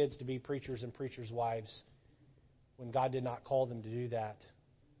force kids to be preachers and preachers' wives when God did not call them to do that.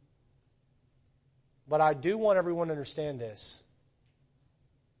 But I do want everyone to understand this.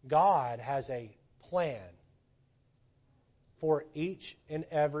 God has a plan for each and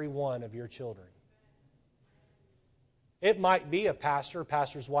every one of your children. It might be a pastor,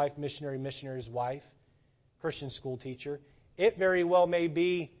 pastor's wife, missionary, missionary's wife, Christian school teacher. It very well may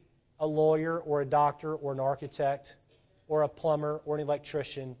be a lawyer or a doctor or an architect or a plumber or an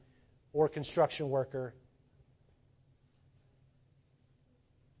electrician or a construction worker.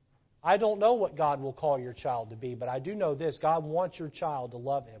 I don't know what God will call your child to be, but I do know this. God wants your child to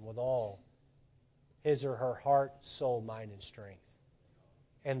love Him with all his or her heart, soul, mind, and strength.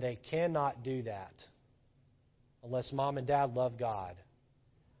 And they cannot do that unless mom and dad love God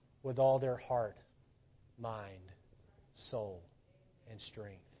with all their heart, mind, soul, and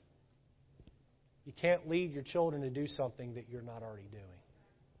strength. You can't lead your children to do something that you're not already doing.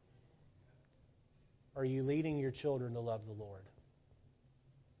 Are you leading your children to love the Lord?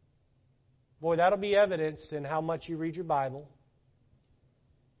 Boy, that'll be evidenced in how much you read your Bible,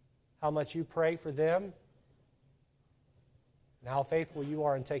 how much you pray for them, and how faithful you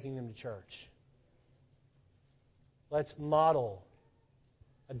are in taking them to church. Let's model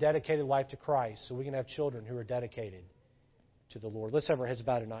a dedicated life to Christ so we can have children who are dedicated to the Lord. Let's have our heads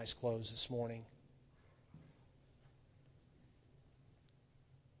bowed and eyes closed this morning.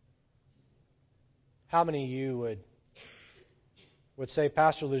 How many of you would say,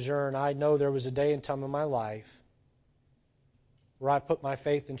 Pastor Lejeune, I know there was a day and time in my life where I put my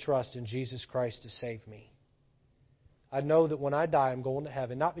faith and trust in Jesus Christ to save me. I know that when I die, I'm going to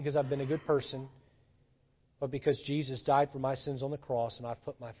heaven, not because I've been a good person, but because Jesus died for my sins on the cross and I've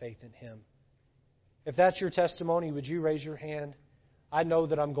put my faith in Him. If that's your testimony, would you raise your hand? I know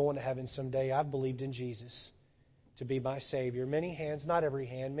that I'm going to heaven someday. I've believed in Jesus to be my Savior. Many hands, not every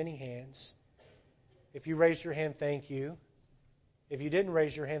hand, many hands. If you raised your hand, thank you. If you didn't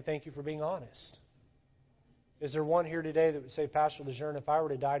raise your hand, thank you for being honest. Is there one here today that would say, Pastor Lejeune, if I were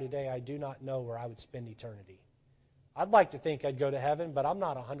to die today, I do not know where I would spend eternity? I'd like to think I'd go to heaven, but I'm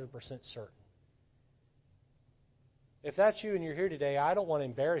not 100% certain. If that's you and you're here today, I don't want to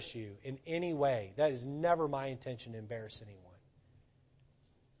embarrass you in any way. That is never my intention to embarrass anyone.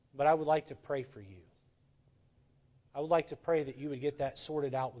 But I would like to pray for you. I would like to pray that you would get that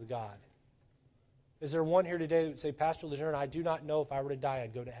sorted out with God. Is there one here today that would say, Pastor Lejeune, I do not know if I were to die,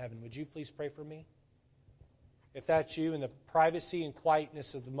 I'd go to heaven. Would you please pray for me? If that's you, in the privacy and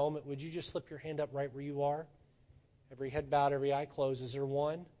quietness of the moment, would you just slip your hand up right where you are? Every head bowed, every eye closed. Is there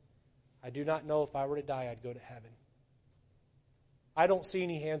one? I do not know if I were to die, I'd go to heaven. I don't see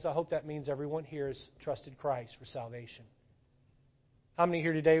any hands. I hope that means everyone here has trusted Christ for salvation. How many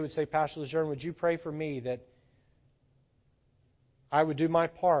here today would say, Pastor Lejeune, would you pray for me that I would do my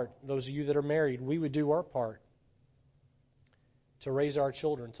part? Those of you that are married, we would do our part to raise our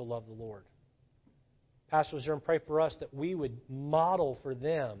children to love the Lord. Pastor Lejeune, pray for us that we would model for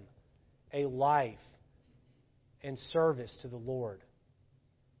them a life and service to the Lord.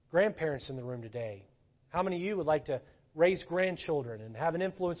 Grandparents in the room today, how many of you would like to raise grandchildren and have an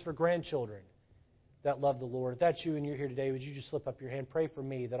influence for grandchildren that love the Lord? If that's you and you're here today, would you just slip up your hand? Pray for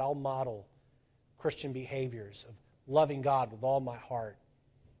me that I'll model Christian behaviors of loving God with all my heart,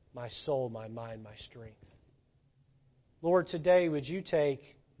 my soul, my mind, my strength. Lord, today would you take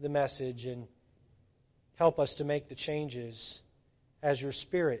the message and help us to make the changes as your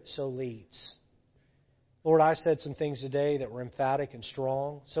Spirit so leads. Lord, I said some things today that were emphatic and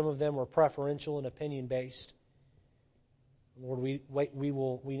strong. Some of them were preferential and opinion-based. Lord,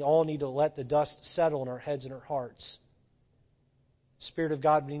 we all need to let the dust settle in our heads and our hearts. Spirit of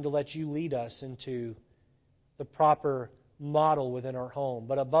God, we need to let you lead us into the proper model within our home.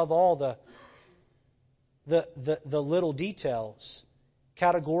 But above all, the little details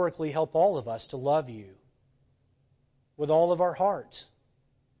categorically help all of us to love you with all of our heart.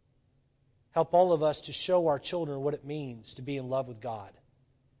 Help all of us to show our children what it means to be in love with God.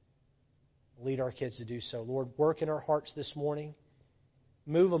 Lead our kids to do so. Lord, work in our hearts this morning.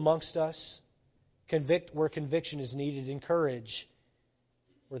 Move amongst us. Convict where conviction is needed. Encourage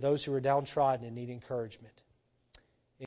where those who are downtrodden and need encouragement.